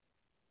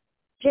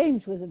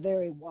 James was a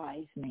very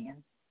wise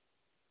man.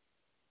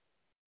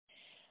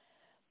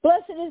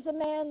 Blessed is the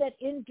man that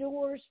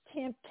endures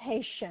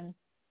temptation.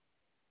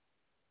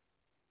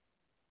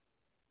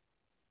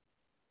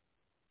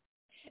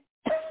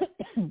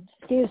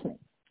 Excuse me.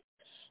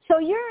 So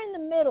you're in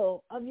the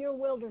middle of your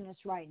wilderness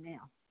right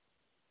now.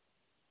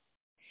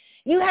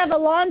 You have a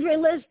laundry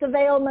list of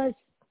ailments.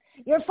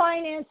 Your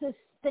finances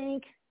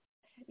stink.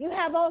 You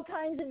have all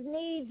kinds of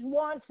needs,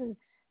 wants,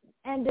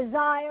 and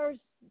desires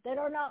that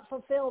are not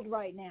fulfilled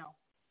right now.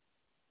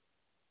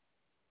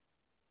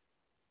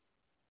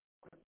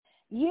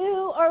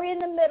 You are in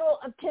the middle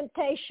of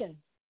temptation.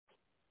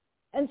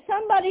 And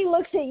somebody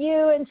looks at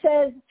you and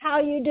says, "How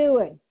you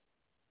doing?"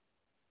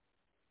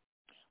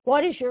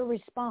 What is your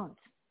response?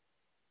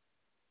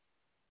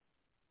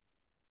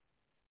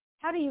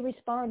 How do you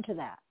respond to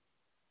that?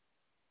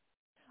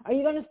 Are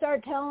you going to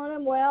start telling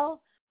them,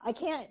 "Well, I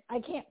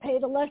can't pay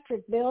the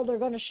electric bill. They're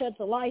going to shut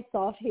the lights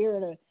off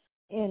here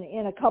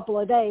in a couple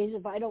of days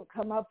if I don't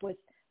come up with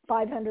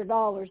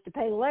 $500 to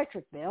pay the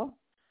electric bill"?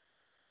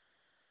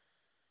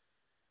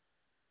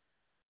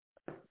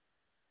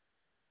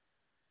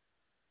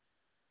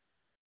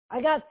 I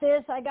got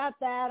this, I got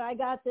that, I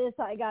got this,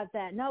 I got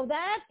that. No,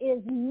 that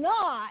is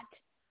not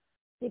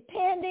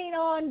depending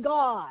on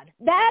God.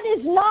 That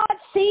is not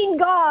seeing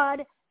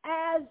God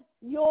as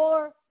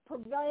your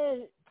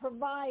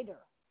provider.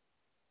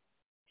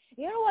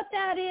 You know what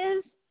that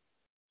is?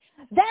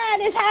 That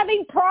is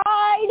having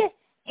pride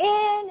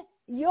in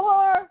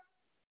your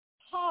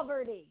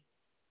poverty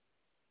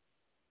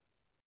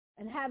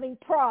and having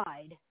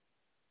pride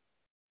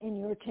in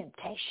your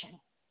temptation.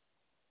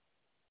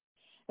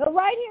 But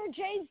right here,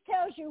 James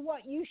tells you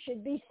what you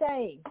should be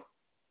saying.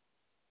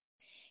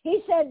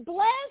 He said,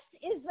 "Blessed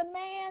is the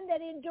man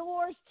that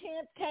endures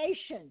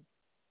temptation."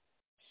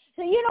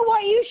 So you know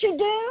what you should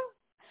do?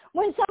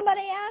 When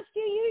somebody asks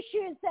you, you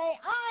should say,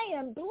 "I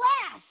am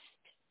blessed."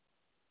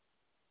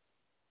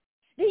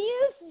 Do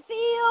you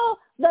feel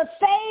the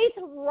faith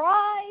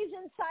rise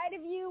inside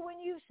of you when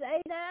you say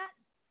that?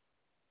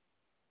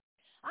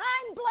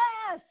 I'm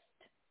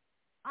blessed.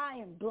 I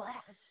am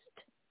blessed.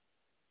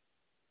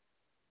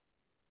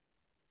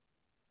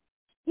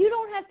 You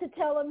don't have to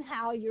tell them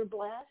how you're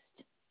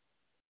blessed.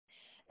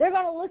 They're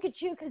going to look at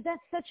you because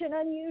that's such an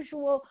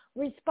unusual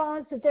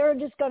response that they're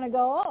just going to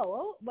go,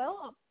 "Oh,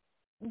 well,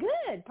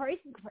 good,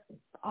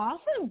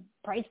 awesome,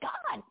 praise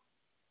God."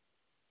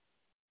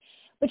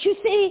 But you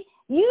see,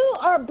 you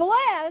are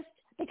blessed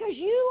because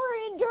you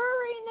are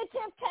enduring the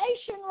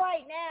temptation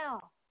right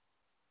now.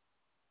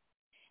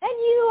 And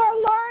you are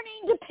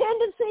learning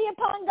dependency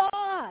upon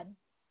God.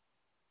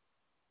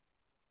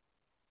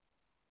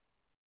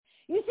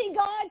 You see,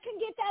 God can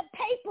get that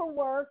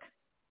paperwork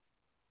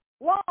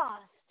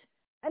lost,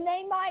 and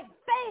they might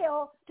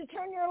fail to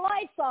turn your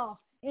lights off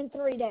in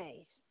 3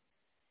 days.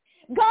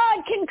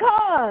 God can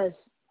cause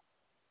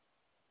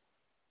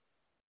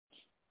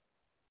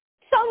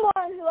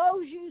someone who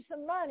owes you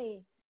some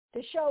money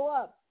to show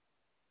up,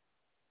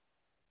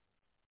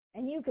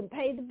 and you can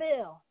pay the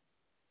bill.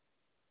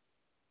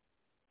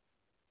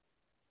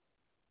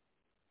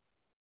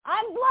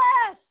 I'm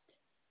blessed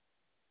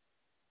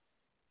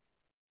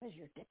because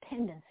your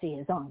dependency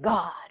is on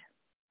God.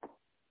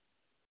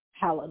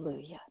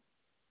 Hallelujah.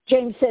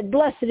 James said,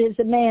 "Blessed is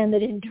the man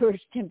that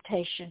endures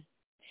temptation.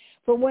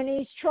 For when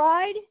he's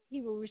tried,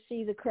 he will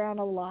receive the crown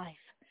of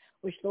life,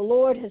 which the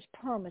Lord has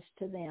promised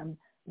to them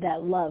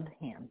that love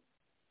him."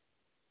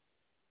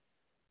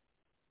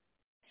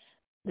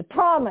 The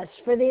promise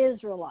for the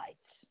Israelites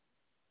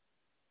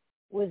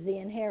was the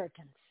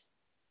inheritance.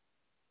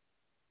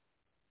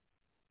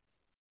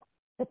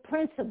 The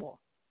principle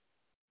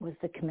was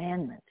the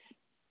commandments.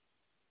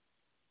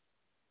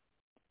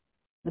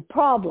 The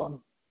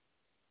problem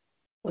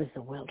was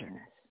the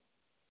wilderness.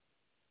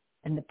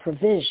 And the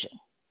provision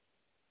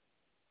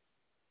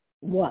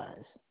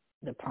was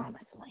the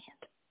promised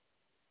land.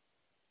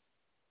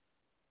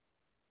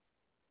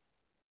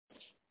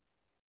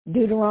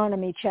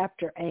 Deuteronomy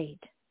chapter 8,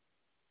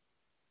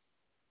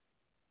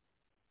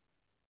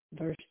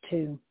 verse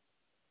 2.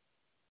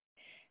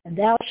 "And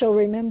thou shalt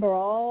remember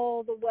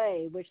all the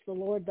way which the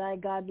Lord thy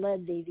God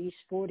led thee these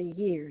 40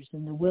 years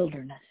in the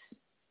wilderness."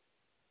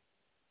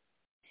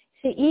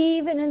 See,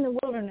 even in the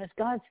wilderness,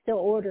 God's still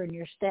ordering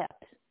your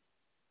steps.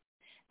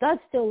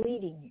 God's still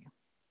leading you.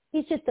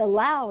 He's just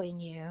allowing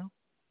you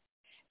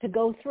to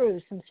go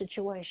through some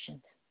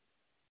situations.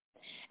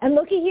 And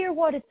look at here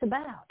what it's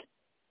about.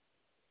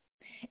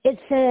 It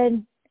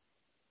said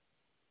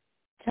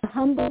to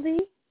humble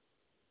thee,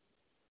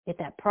 get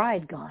that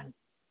pride gone,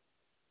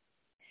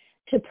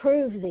 to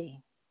prove thee,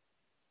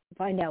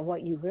 find out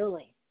what you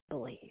really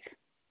believe.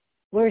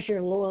 Where's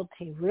your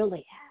loyalty really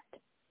at?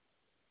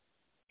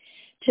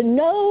 To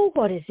know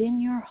what is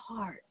in your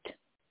heart.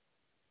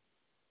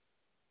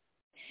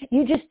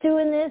 You just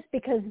doing this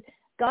because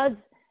God's,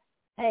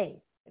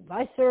 hey, if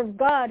I serve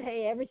God,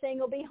 hey, everything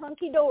will be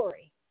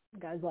hunky-dory.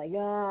 God's like,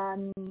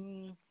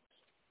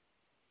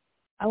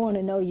 I want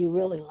to know you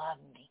really love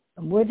me,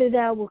 and whether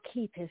thou will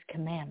keep his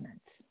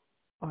commandments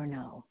or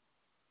no.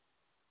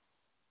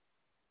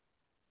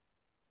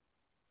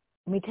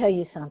 Let me tell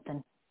you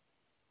something.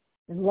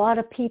 There's a lot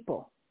of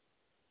people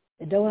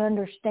that don't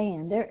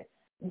understand.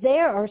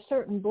 There are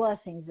certain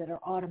blessings that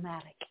are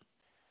automatic.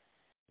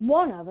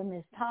 One of them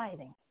is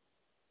tithing.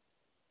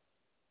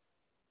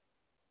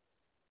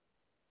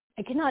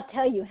 I cannot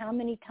tell you how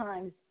many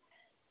times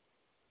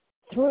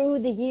through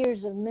the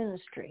years of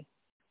ministry,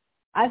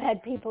 I've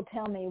had people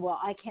tell me, well,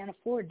 I can't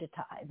afford to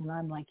tithe. And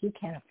I'm like, you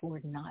can't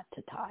afford not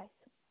to tithe.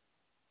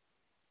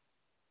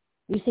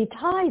 You see,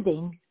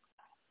 tithing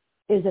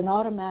is an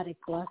automatic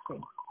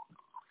blessing.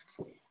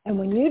 And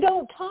when you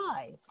don't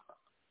tithe,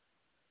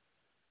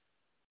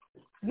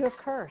 you're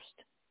cursed.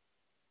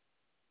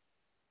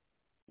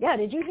 Yeah,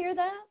 did you hear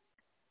that?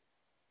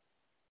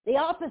 The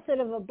opposite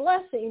of a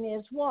blessing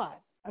is what?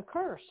 A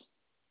curse.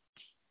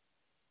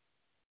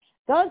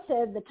 God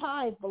said the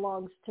tithe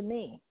belongs to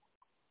me.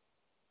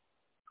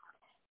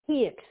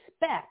 He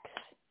expects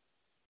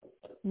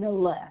no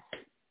less.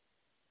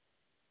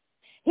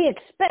 He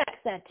expects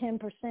that 10%.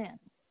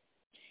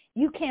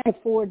 You can't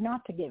afford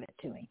not to give it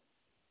to him.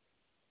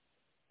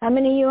 How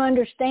many of you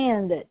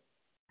understand that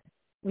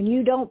when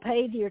you don't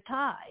pay your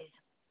tithe,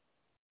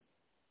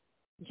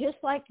 just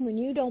like when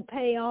you don't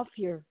pay off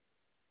your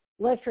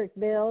electric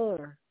bill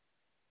or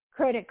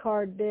credit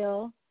card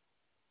bill,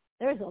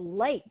 there's a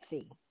late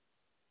fee.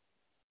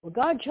 Well,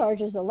 God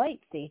charges a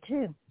late fee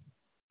too.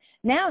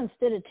 Now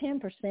instead of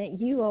 10%,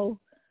 you owe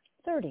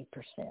 30%.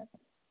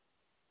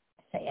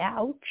 Say,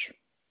 ouch.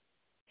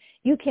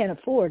 You can't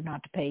afford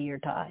not to pay your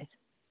tithe.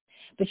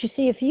 But you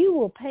see, if you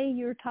will pay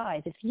your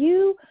tithe, if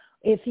you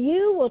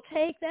will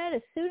take that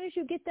as soon as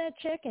you get that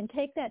check and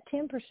take that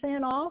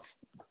 10% off,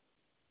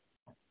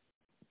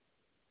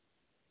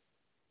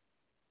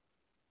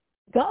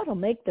 God will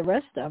make the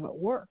rest of it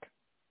work.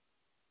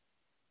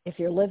 If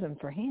you're living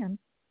for him,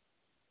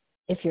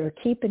 if you're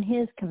keeping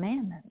his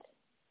commandments.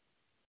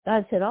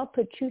 God said, I'll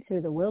put you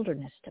through the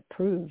wilderness to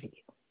prove you.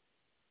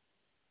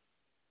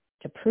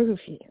 To prove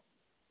you.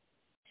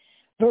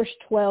 Verse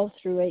 12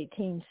 through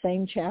 18,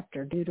 same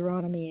chapter,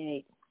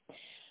 Deuteronomy 8.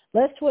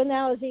 Lest when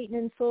thou hast eaten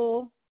in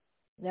full,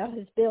 thou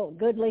hast built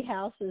goodly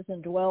houses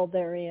and dwelled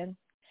therein.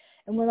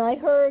 And when thy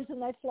herds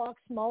and thy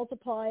flocks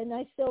multiply, and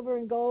thy silver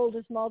and gold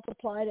is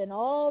multiplied, and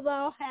all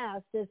thou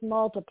hast is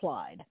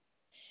multiplied,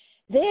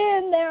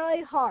 then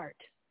thy heart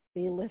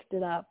be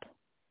lifted up,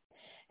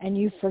 and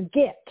you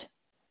forget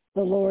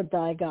the Lord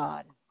thy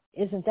God.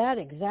 Isn't that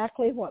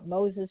exactly what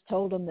Moses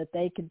told them that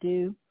they could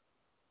do?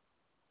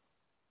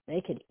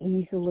 They could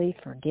easily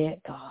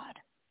forget God,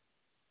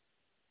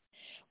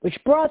 which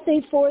brought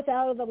thee forth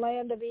out of the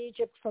land of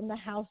Egypt from the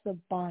house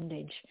of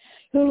bondage,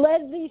 who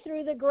led thee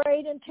through the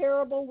great and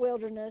terrible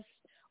wilderness,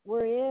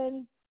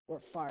 wherein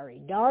were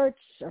fiery darts,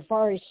 or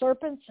fiery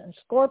serpents, and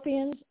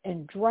scorpions,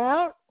 and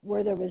drought,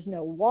 where there was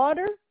no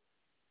water,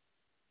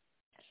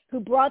 who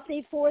brought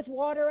thee forth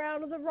water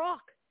out of the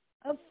rock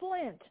of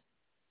flint,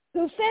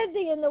 who fed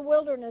thee in the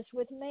wilderness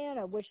with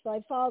manna, which thy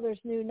fathers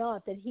knew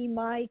not, that he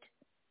might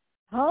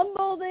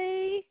humble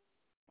thee,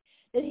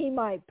 that he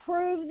might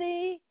prove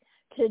thee,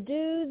 to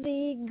do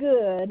thee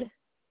good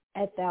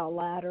at thy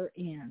latter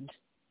end.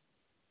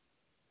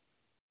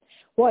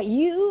 What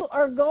you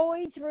are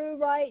going through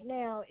right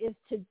now is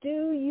to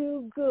do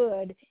you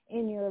good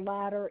in your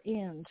latter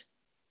end.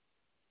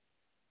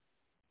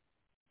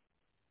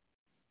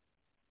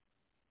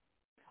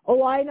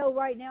 Oh, I know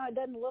right now it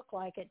doesn't look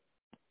like it.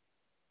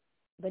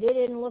 But it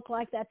didn't look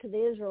like that to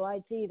the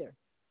Israelites either.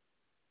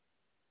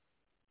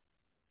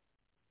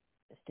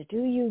 It's to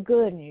do you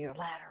good in your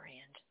latter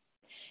end.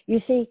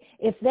 You see,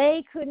 if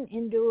they couldn't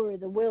endure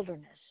the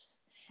wilderness,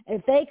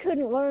 if they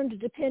couldn't learn to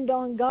depend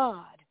on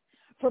God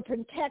for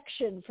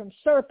protection from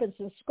serpents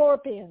and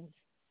scorpions,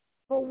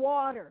 for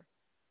water,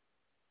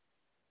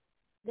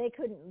 they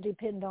couldn't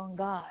depend on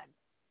God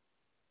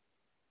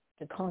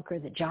to conquer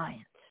the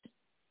giants.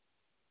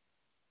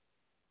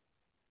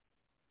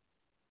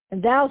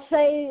 And thou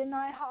say in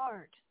thy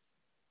heart,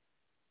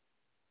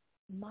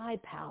 my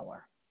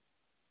power.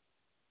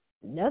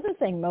 Another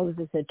thing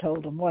Moses had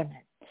told him, wasn't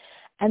it?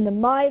 And the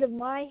might of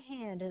my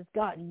hand has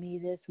gotten me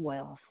this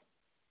wealth.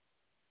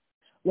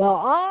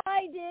 Well,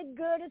 I did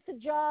good at the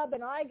job,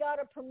 and I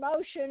got a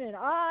promotion, and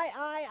I,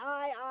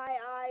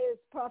 as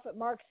Prophet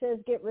Mark says,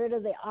 get rid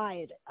of the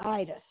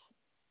itis.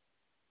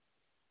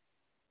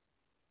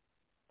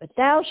 But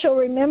thou shalt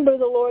remember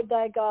the Lord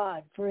thy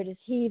God, for it is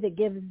he that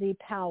gives thee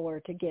power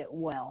to get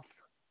wealth.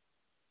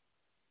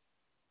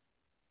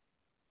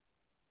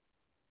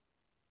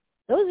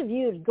 Those of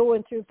you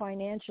going through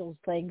financial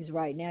things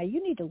right now,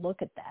 you need to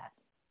look at that.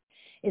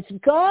 It's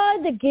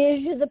God that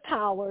gives you the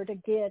power to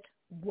get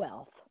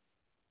wealth.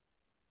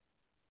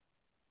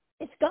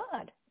 It's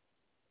God.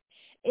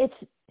 It's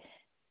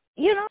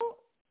Him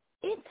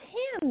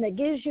that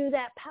gives you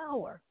that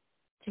power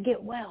to get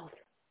wealth.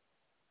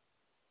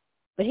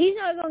 But He's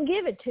not going to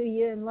give it to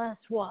you unless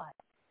what?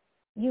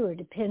 You are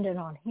dependent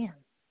on Him.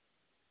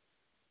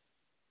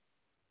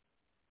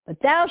 But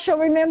thou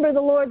shalt remember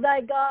the Lord thy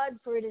God,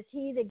 for it is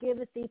He that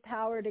giveth thee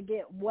power to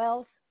get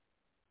wealth,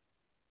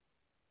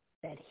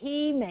 that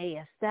He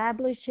may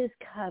establish His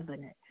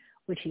covenant,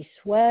 which He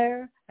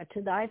sware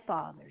unto thy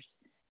fathers,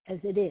 as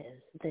it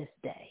is this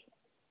day.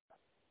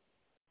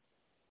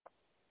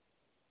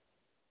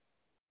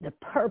 The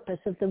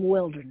purpose of the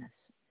wilderness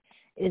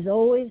is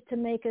always to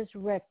make us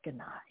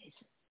recognize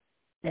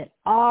that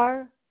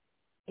our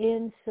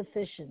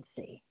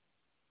insufficiency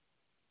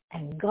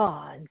and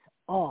God's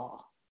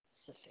all-sufficiency.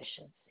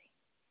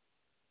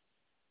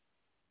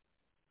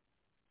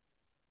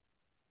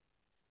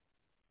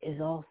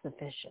 Is all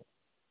sufficient.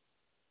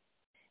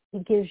 He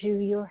gives you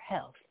your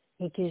health.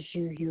 He gives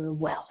you your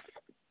wealth.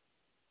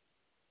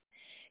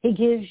 He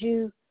gives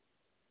you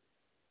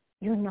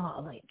your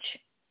knowledge.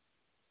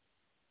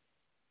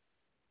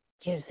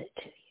 Gives it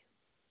to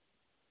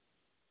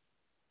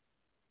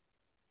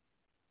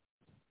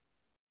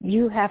you.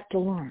 You have to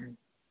learn.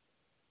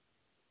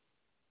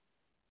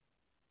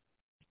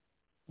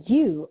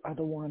 You are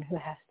the one who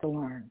has to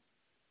learn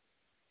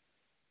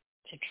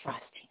to trust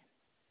Him.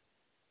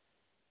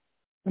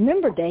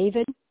 Remember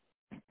David?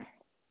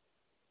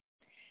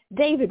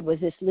 David was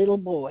this little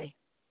boy.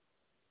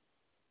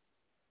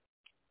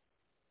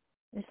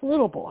 This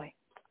little boy.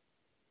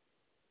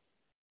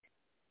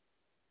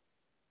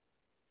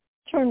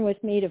 Turn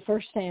with me to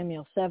 1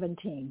 Samuel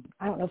 17.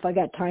 I don't know if I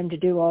got time to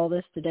do all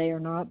this today or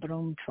not, but I'm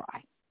going to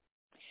try.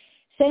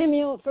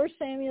 1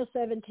 Samuel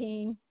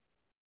 17,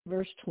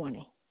 verse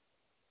 20.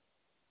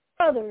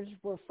 Brothers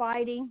were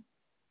fighting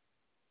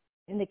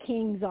in the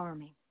king's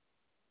army,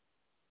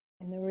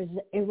 in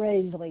the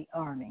Israeli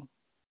army.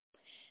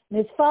 And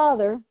his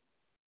father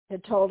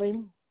had told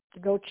him to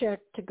go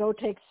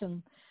take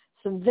some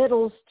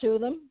victuals to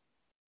them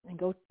and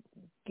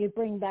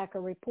bring back a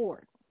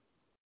report.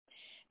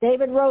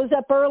 David rose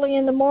up early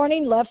in the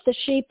morning, left the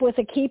sheep with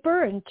a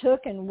keeper, and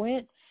took and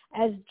went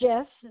as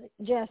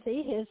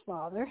Jesse, his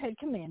father, had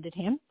commanded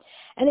him.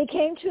 And he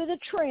came to the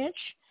trench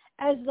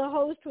as the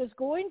host was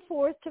going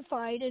forth to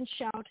fight, and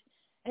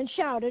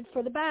shouted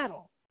for the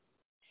battle.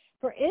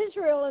 For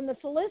Israel and the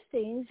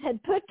Philistines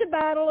had put to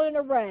battle in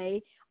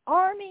array,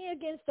 army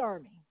against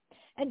army.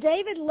 And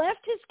David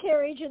left his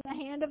carriage in the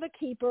hand of a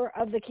keeper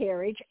of the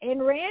carriage,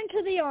 and ran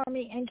to the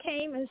army, and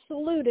came and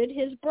saluted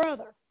his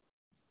brethren.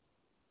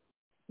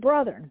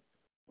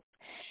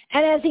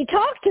 And as he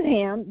talked to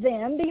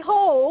them,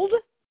 behold,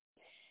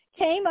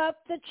 came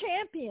up the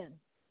champion,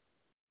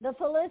 the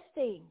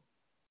Philistine,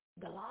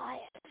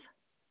 Goliath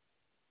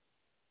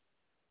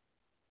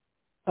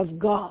of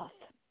Gath.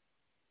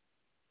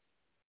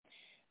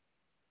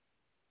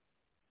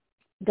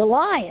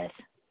 Goliath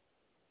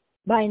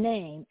by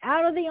name,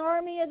 out of the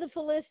army of the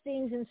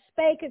Philistines, and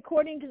spake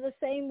according to the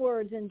same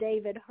words, and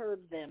David heard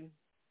them.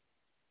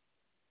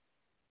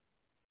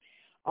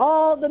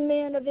 All the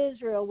men of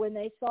Israel, when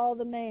they saw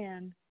the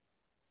man,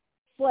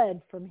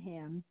 fled from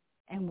him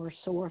and were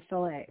sore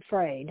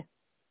afraid.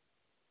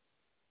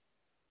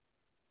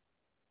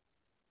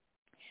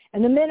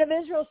 And the men of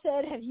Israel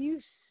said, have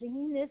you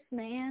seen this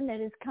man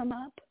that has come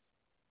up?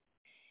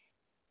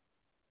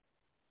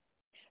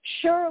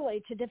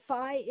 Surely to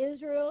defy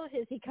Israel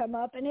has he come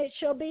up, and it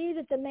shall be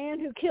that the man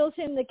who kills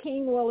him, the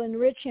king will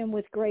enrich him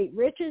with great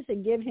riches,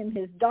 and give him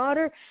his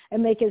daughter,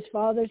 and make his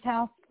father's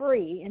house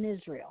free in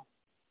Israel.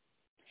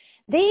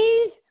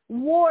 These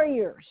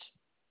warriors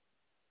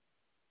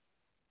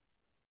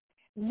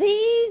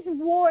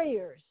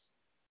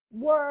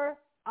were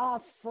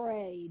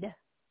afraid.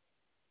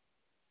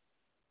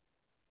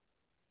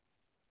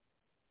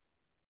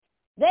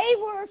 They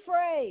were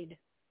afraid.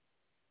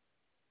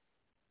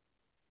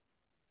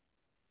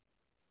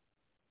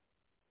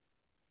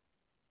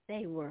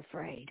 They were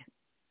afraid.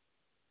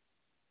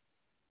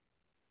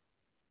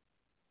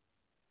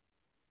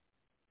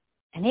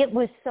 And it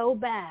was so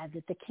bad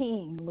that the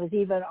king was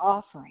even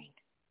offering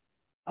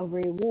a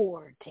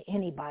reward to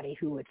anybody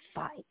who would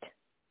fight.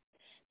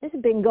 This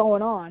has been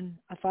going on,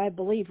 if I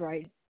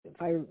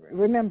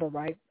remember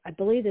right, I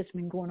believe this has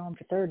been going on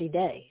for 30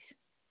 days.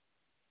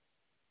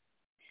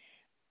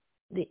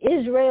 The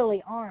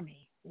Israeli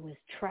army was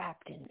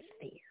trapped in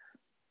fear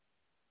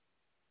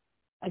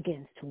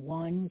against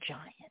one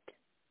giant.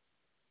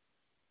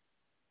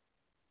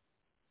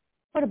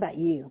 What about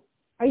you?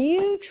 Are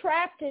you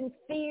trapped in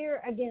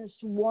fear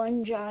against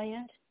one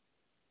giant?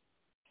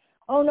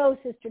 Oh no,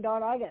 Sister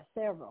Donna, I got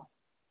several.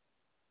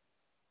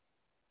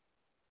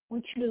 I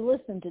want you to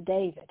listen to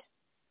David.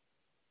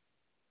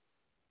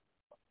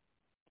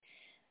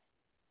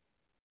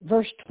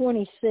 Verse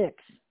 26.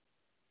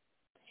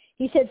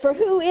 He said, for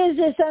who is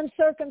this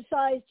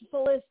uncircumcised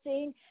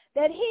Philistine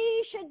that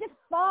he should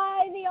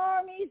defy the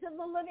armies of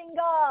the living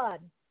God?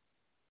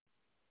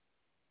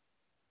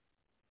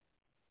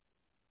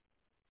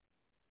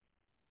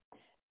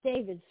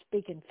 David's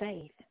speaking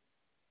faith.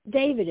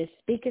 David is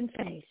speaking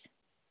faith.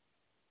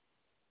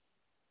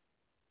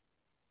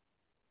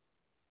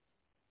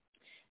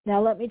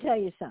 Now let me tell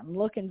you something.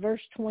 Look in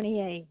verse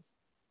 28.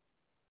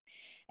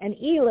 And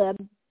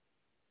Eliab,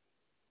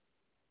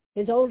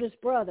 his oldest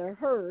brother,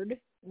 heard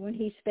when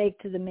he spake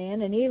to the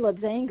men, and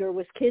Eliab's anger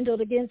was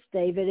kindled against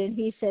David, and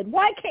he said,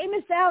 why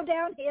camest thou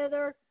down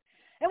hither?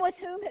 And with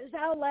whom hast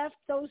thou left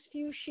those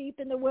few sheep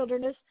in the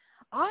wilderness?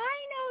 I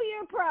know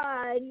your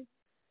pride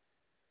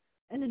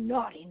and the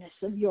naughtiness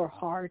of your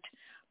heart,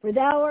 for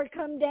thou art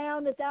come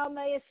down that thou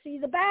mayest see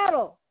the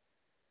battle.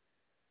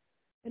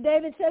 And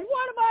David said,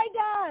 what have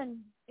I done?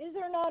 Is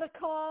there not a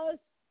cause?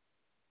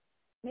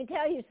 Let me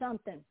tell you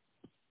something.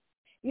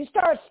 You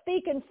start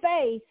speaking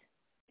faith,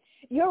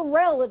 your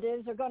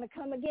relatives are going to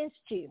come against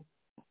you.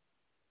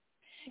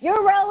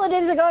 Your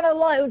relatives are going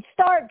to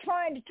start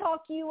trying to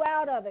talk you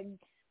out of it.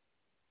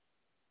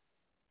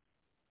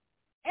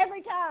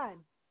 Every time.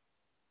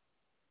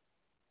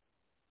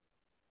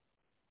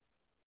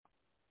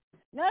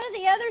 None of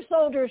the other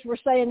soldiers were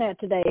saying that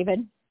to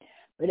David,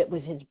 but it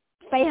was his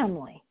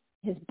family,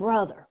 his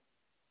brother.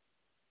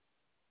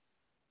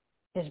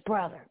 His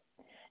brother.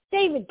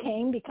 David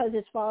came because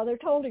his father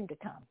told him to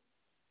come.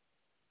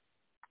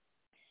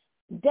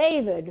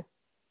 David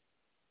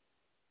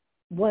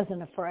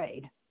wasn't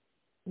afraid.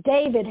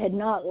 David had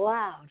not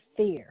allowed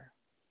fear.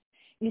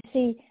 You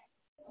see,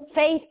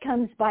 faith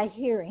comes by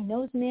hearing.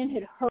 Those men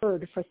had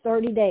heard for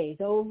 30 days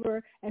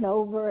over and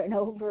over and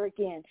over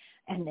again,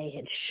 and they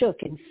had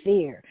shook in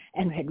fear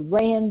and had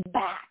ran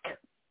back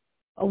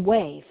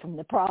away from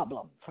the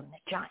problem, from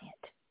the giant.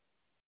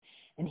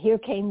 And here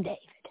came David.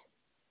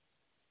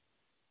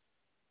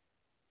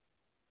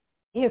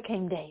 Here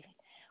came David.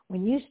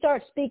 When you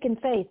start speaking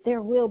faith,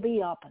 there will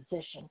be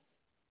opposition.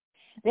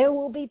 There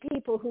will be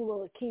people who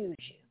will accuse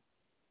you,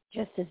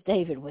 just as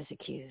David was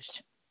accused.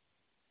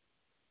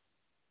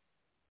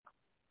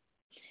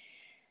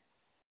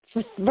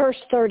 Verse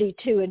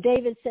 32, and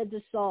David said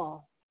to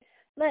Saul,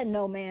 let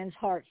no man's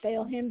heart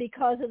fail him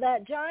because of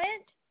that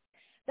giant.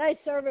 Thy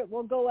servant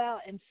will go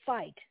out and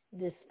fight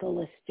this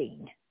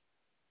Philistine.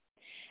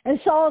 And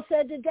Saul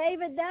said to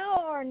David,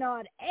 thou art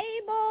not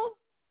able.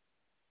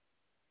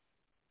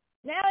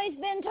 Now he's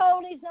been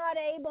told he's not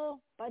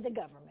able by the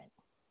government.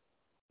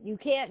 You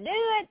can't do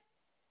it.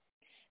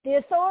 The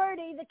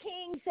authority, the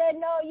king said,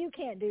 no, you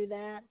can't do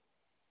that.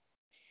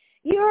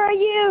 You're a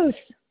youth.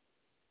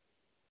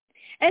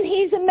 And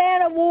he's a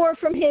man of war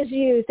from his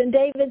youth. And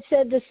David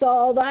said to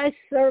Saul, thy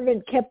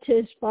servant kept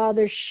his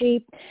father's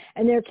sheep,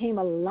 and there came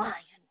a lion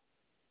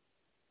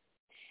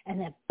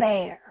and a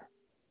bear.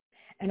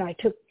 And I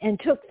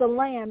took the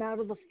lamb out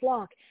of the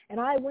flock, and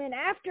I went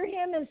after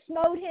him and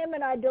smote him,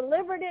 and I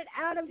delivered it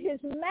out of his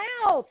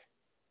mouth.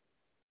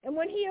 And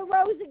when he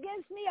arose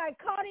against me, I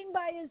caught him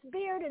by his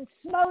beard and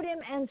smote him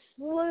and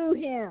slew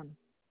him.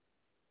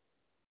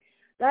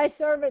 Thy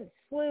servant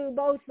slew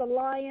both the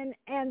lion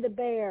and the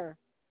bear.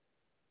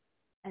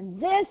 And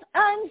this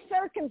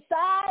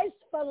uncircumcised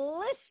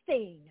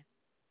Philistine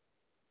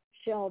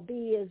shall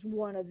be as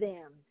one of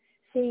them,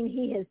 seeing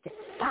he has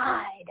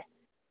defied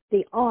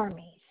the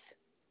armies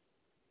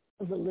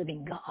of the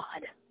living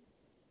God.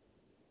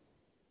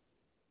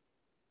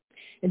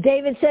 And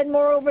David said,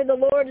 moreover,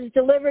 the Lord has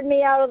delivered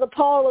me out of the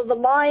paw of the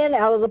lion,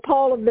 out of the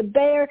paw of the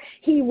bear.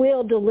 He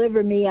will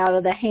deliver me out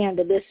of the hand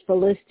of this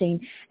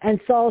Philistine.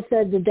 And Saul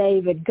said to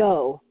David,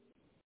 go,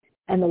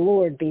 and the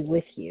Lord be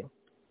with you.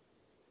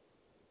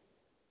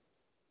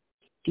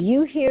 Do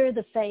you hear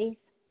the faith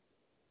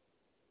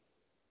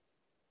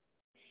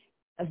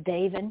of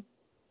David?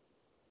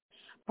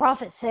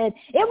 Prophet said,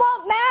 it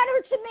won't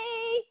matter to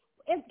me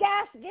if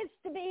gas gets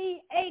to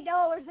be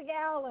 $8 a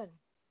gallon.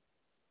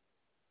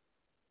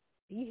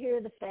 Do you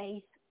hear the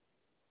faith?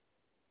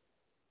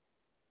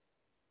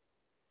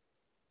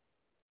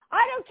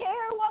 I don't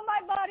care what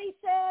my body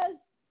says.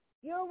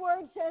 Your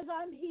word says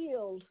I'm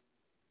healed.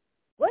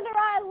 Whether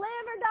I live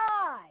or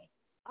die,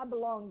 I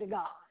belong to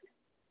God.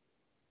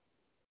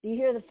 Do you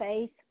hear the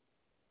faith?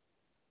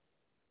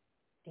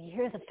 Do you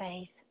hear the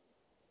faith?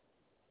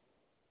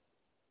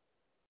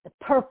 The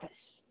purpose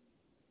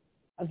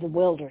of the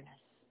wilderness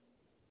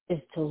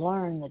is to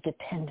learn the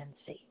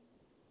dependency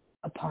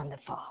upon the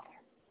Father.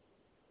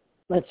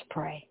 Let's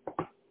pray.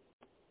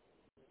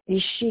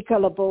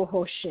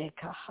 Ishikalaboho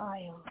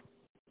shekahayo.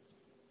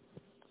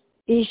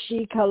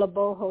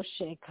 Ishikalaboho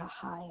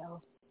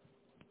shekahayo.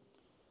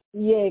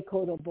 Ye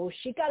korobo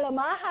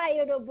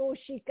shikalamahayo robo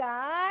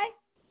shikai.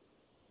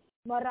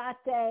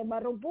 Marate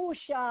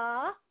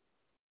marabusha.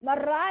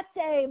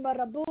 Marate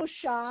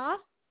marabusha.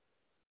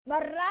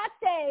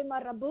 Marate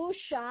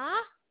marabusha.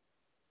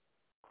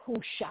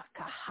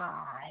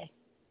 Kushakahai.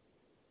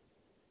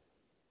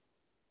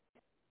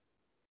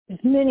 As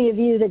many of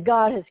you that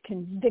God has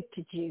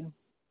convicted you,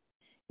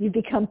 you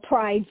become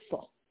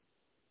prideful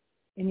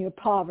in your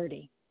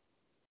poverty.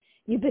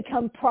 You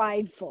become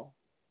prideful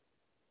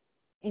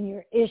in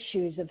your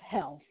issues of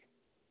health.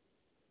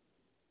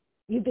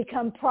 You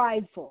become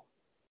prideful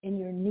in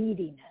your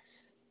neediness.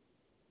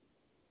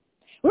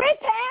 Repent!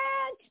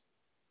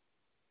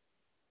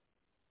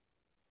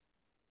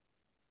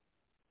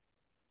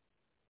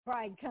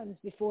 Pride comes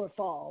before a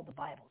fall, the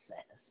Bible says.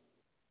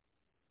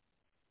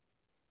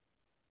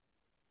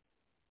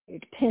 Your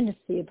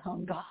dependency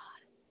upon God.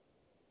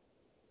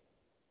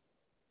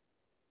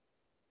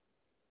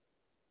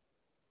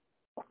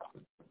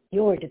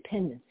 Your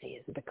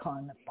dependency is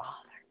upon the Father.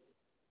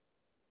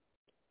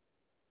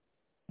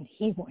 And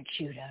He wants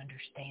you to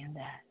understand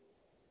that.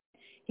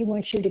 He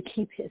wants you to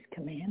keep His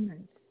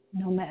commandments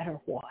no matter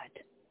what.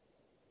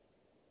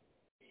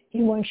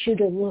 He wants you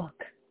to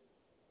look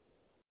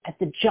at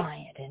the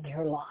giant in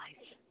your life.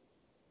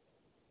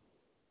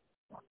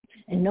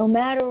 And no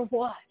matter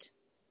what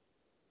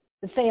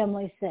the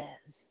family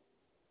says,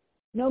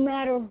 no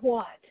matter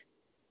what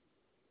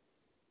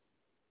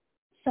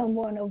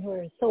someone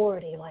over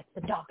authority like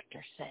the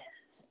doctor says,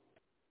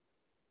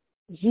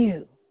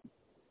 you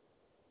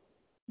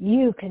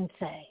can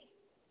say,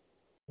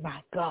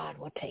 my God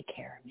will take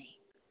care of me.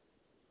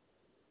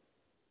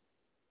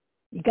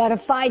 You got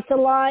to fight the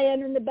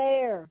lion and the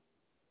bear.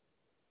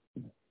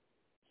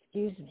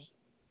 Excuse me.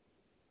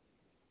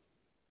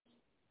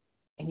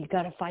 And you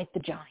got to fight the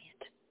giant.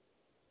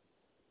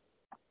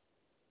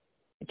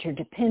 But your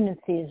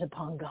dependency is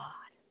upon God.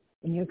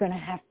 And you're going to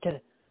have to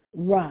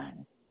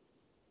run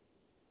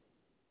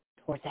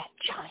toward that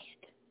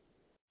giant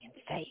in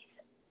faith.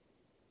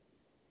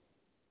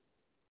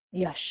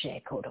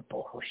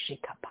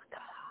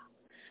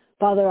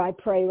 Father, I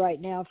pray right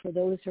now for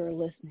those who are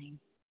listening.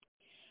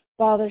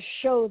 Father,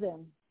 show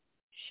them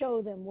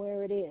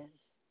where it is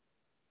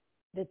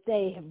that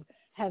they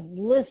have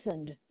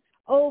listened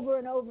over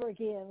and over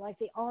again like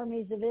the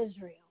armies of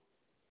Israel.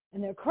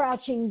 And they're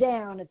crouching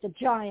down at the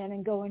giant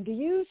and going, do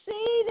you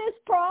see this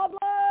problem?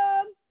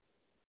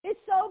 It's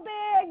so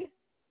big.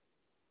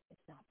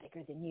 It's not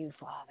bigger than you,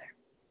 Father.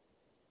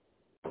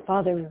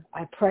 Father,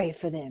 I pray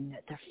for them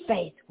that their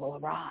faith will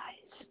arise.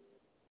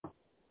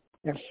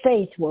 Their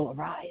faith will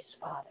arise,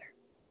 Father.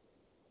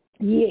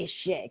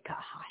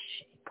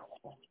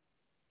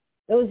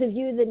 Those of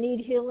you that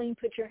need healing,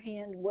 put your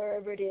hand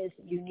wherever it is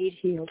that you need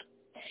healed.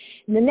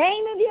 In the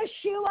name of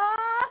Yeshua,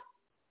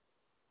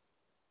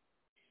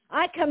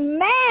 I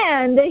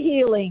command the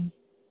healing.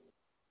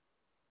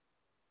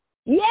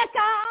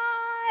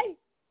 Yekai!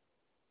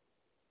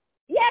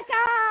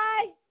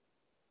 Yekai!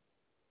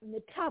 From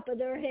the top of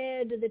their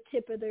head to the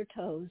tip of their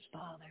toes,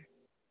 Father.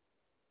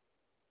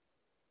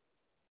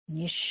 In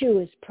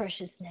Yeshua's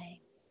precious name.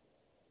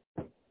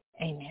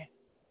 Amen.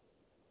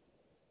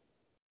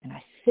 And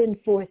I send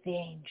forth the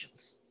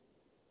angels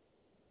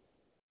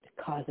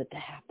to cause it to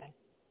happen.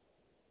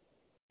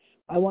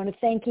 I want to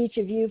thank each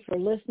of you for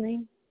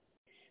listening.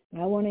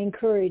 And I want to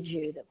encourage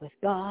you that with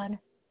God,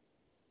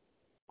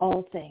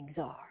 all things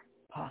are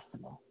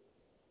possible.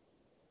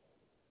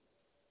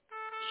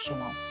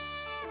 Shalom.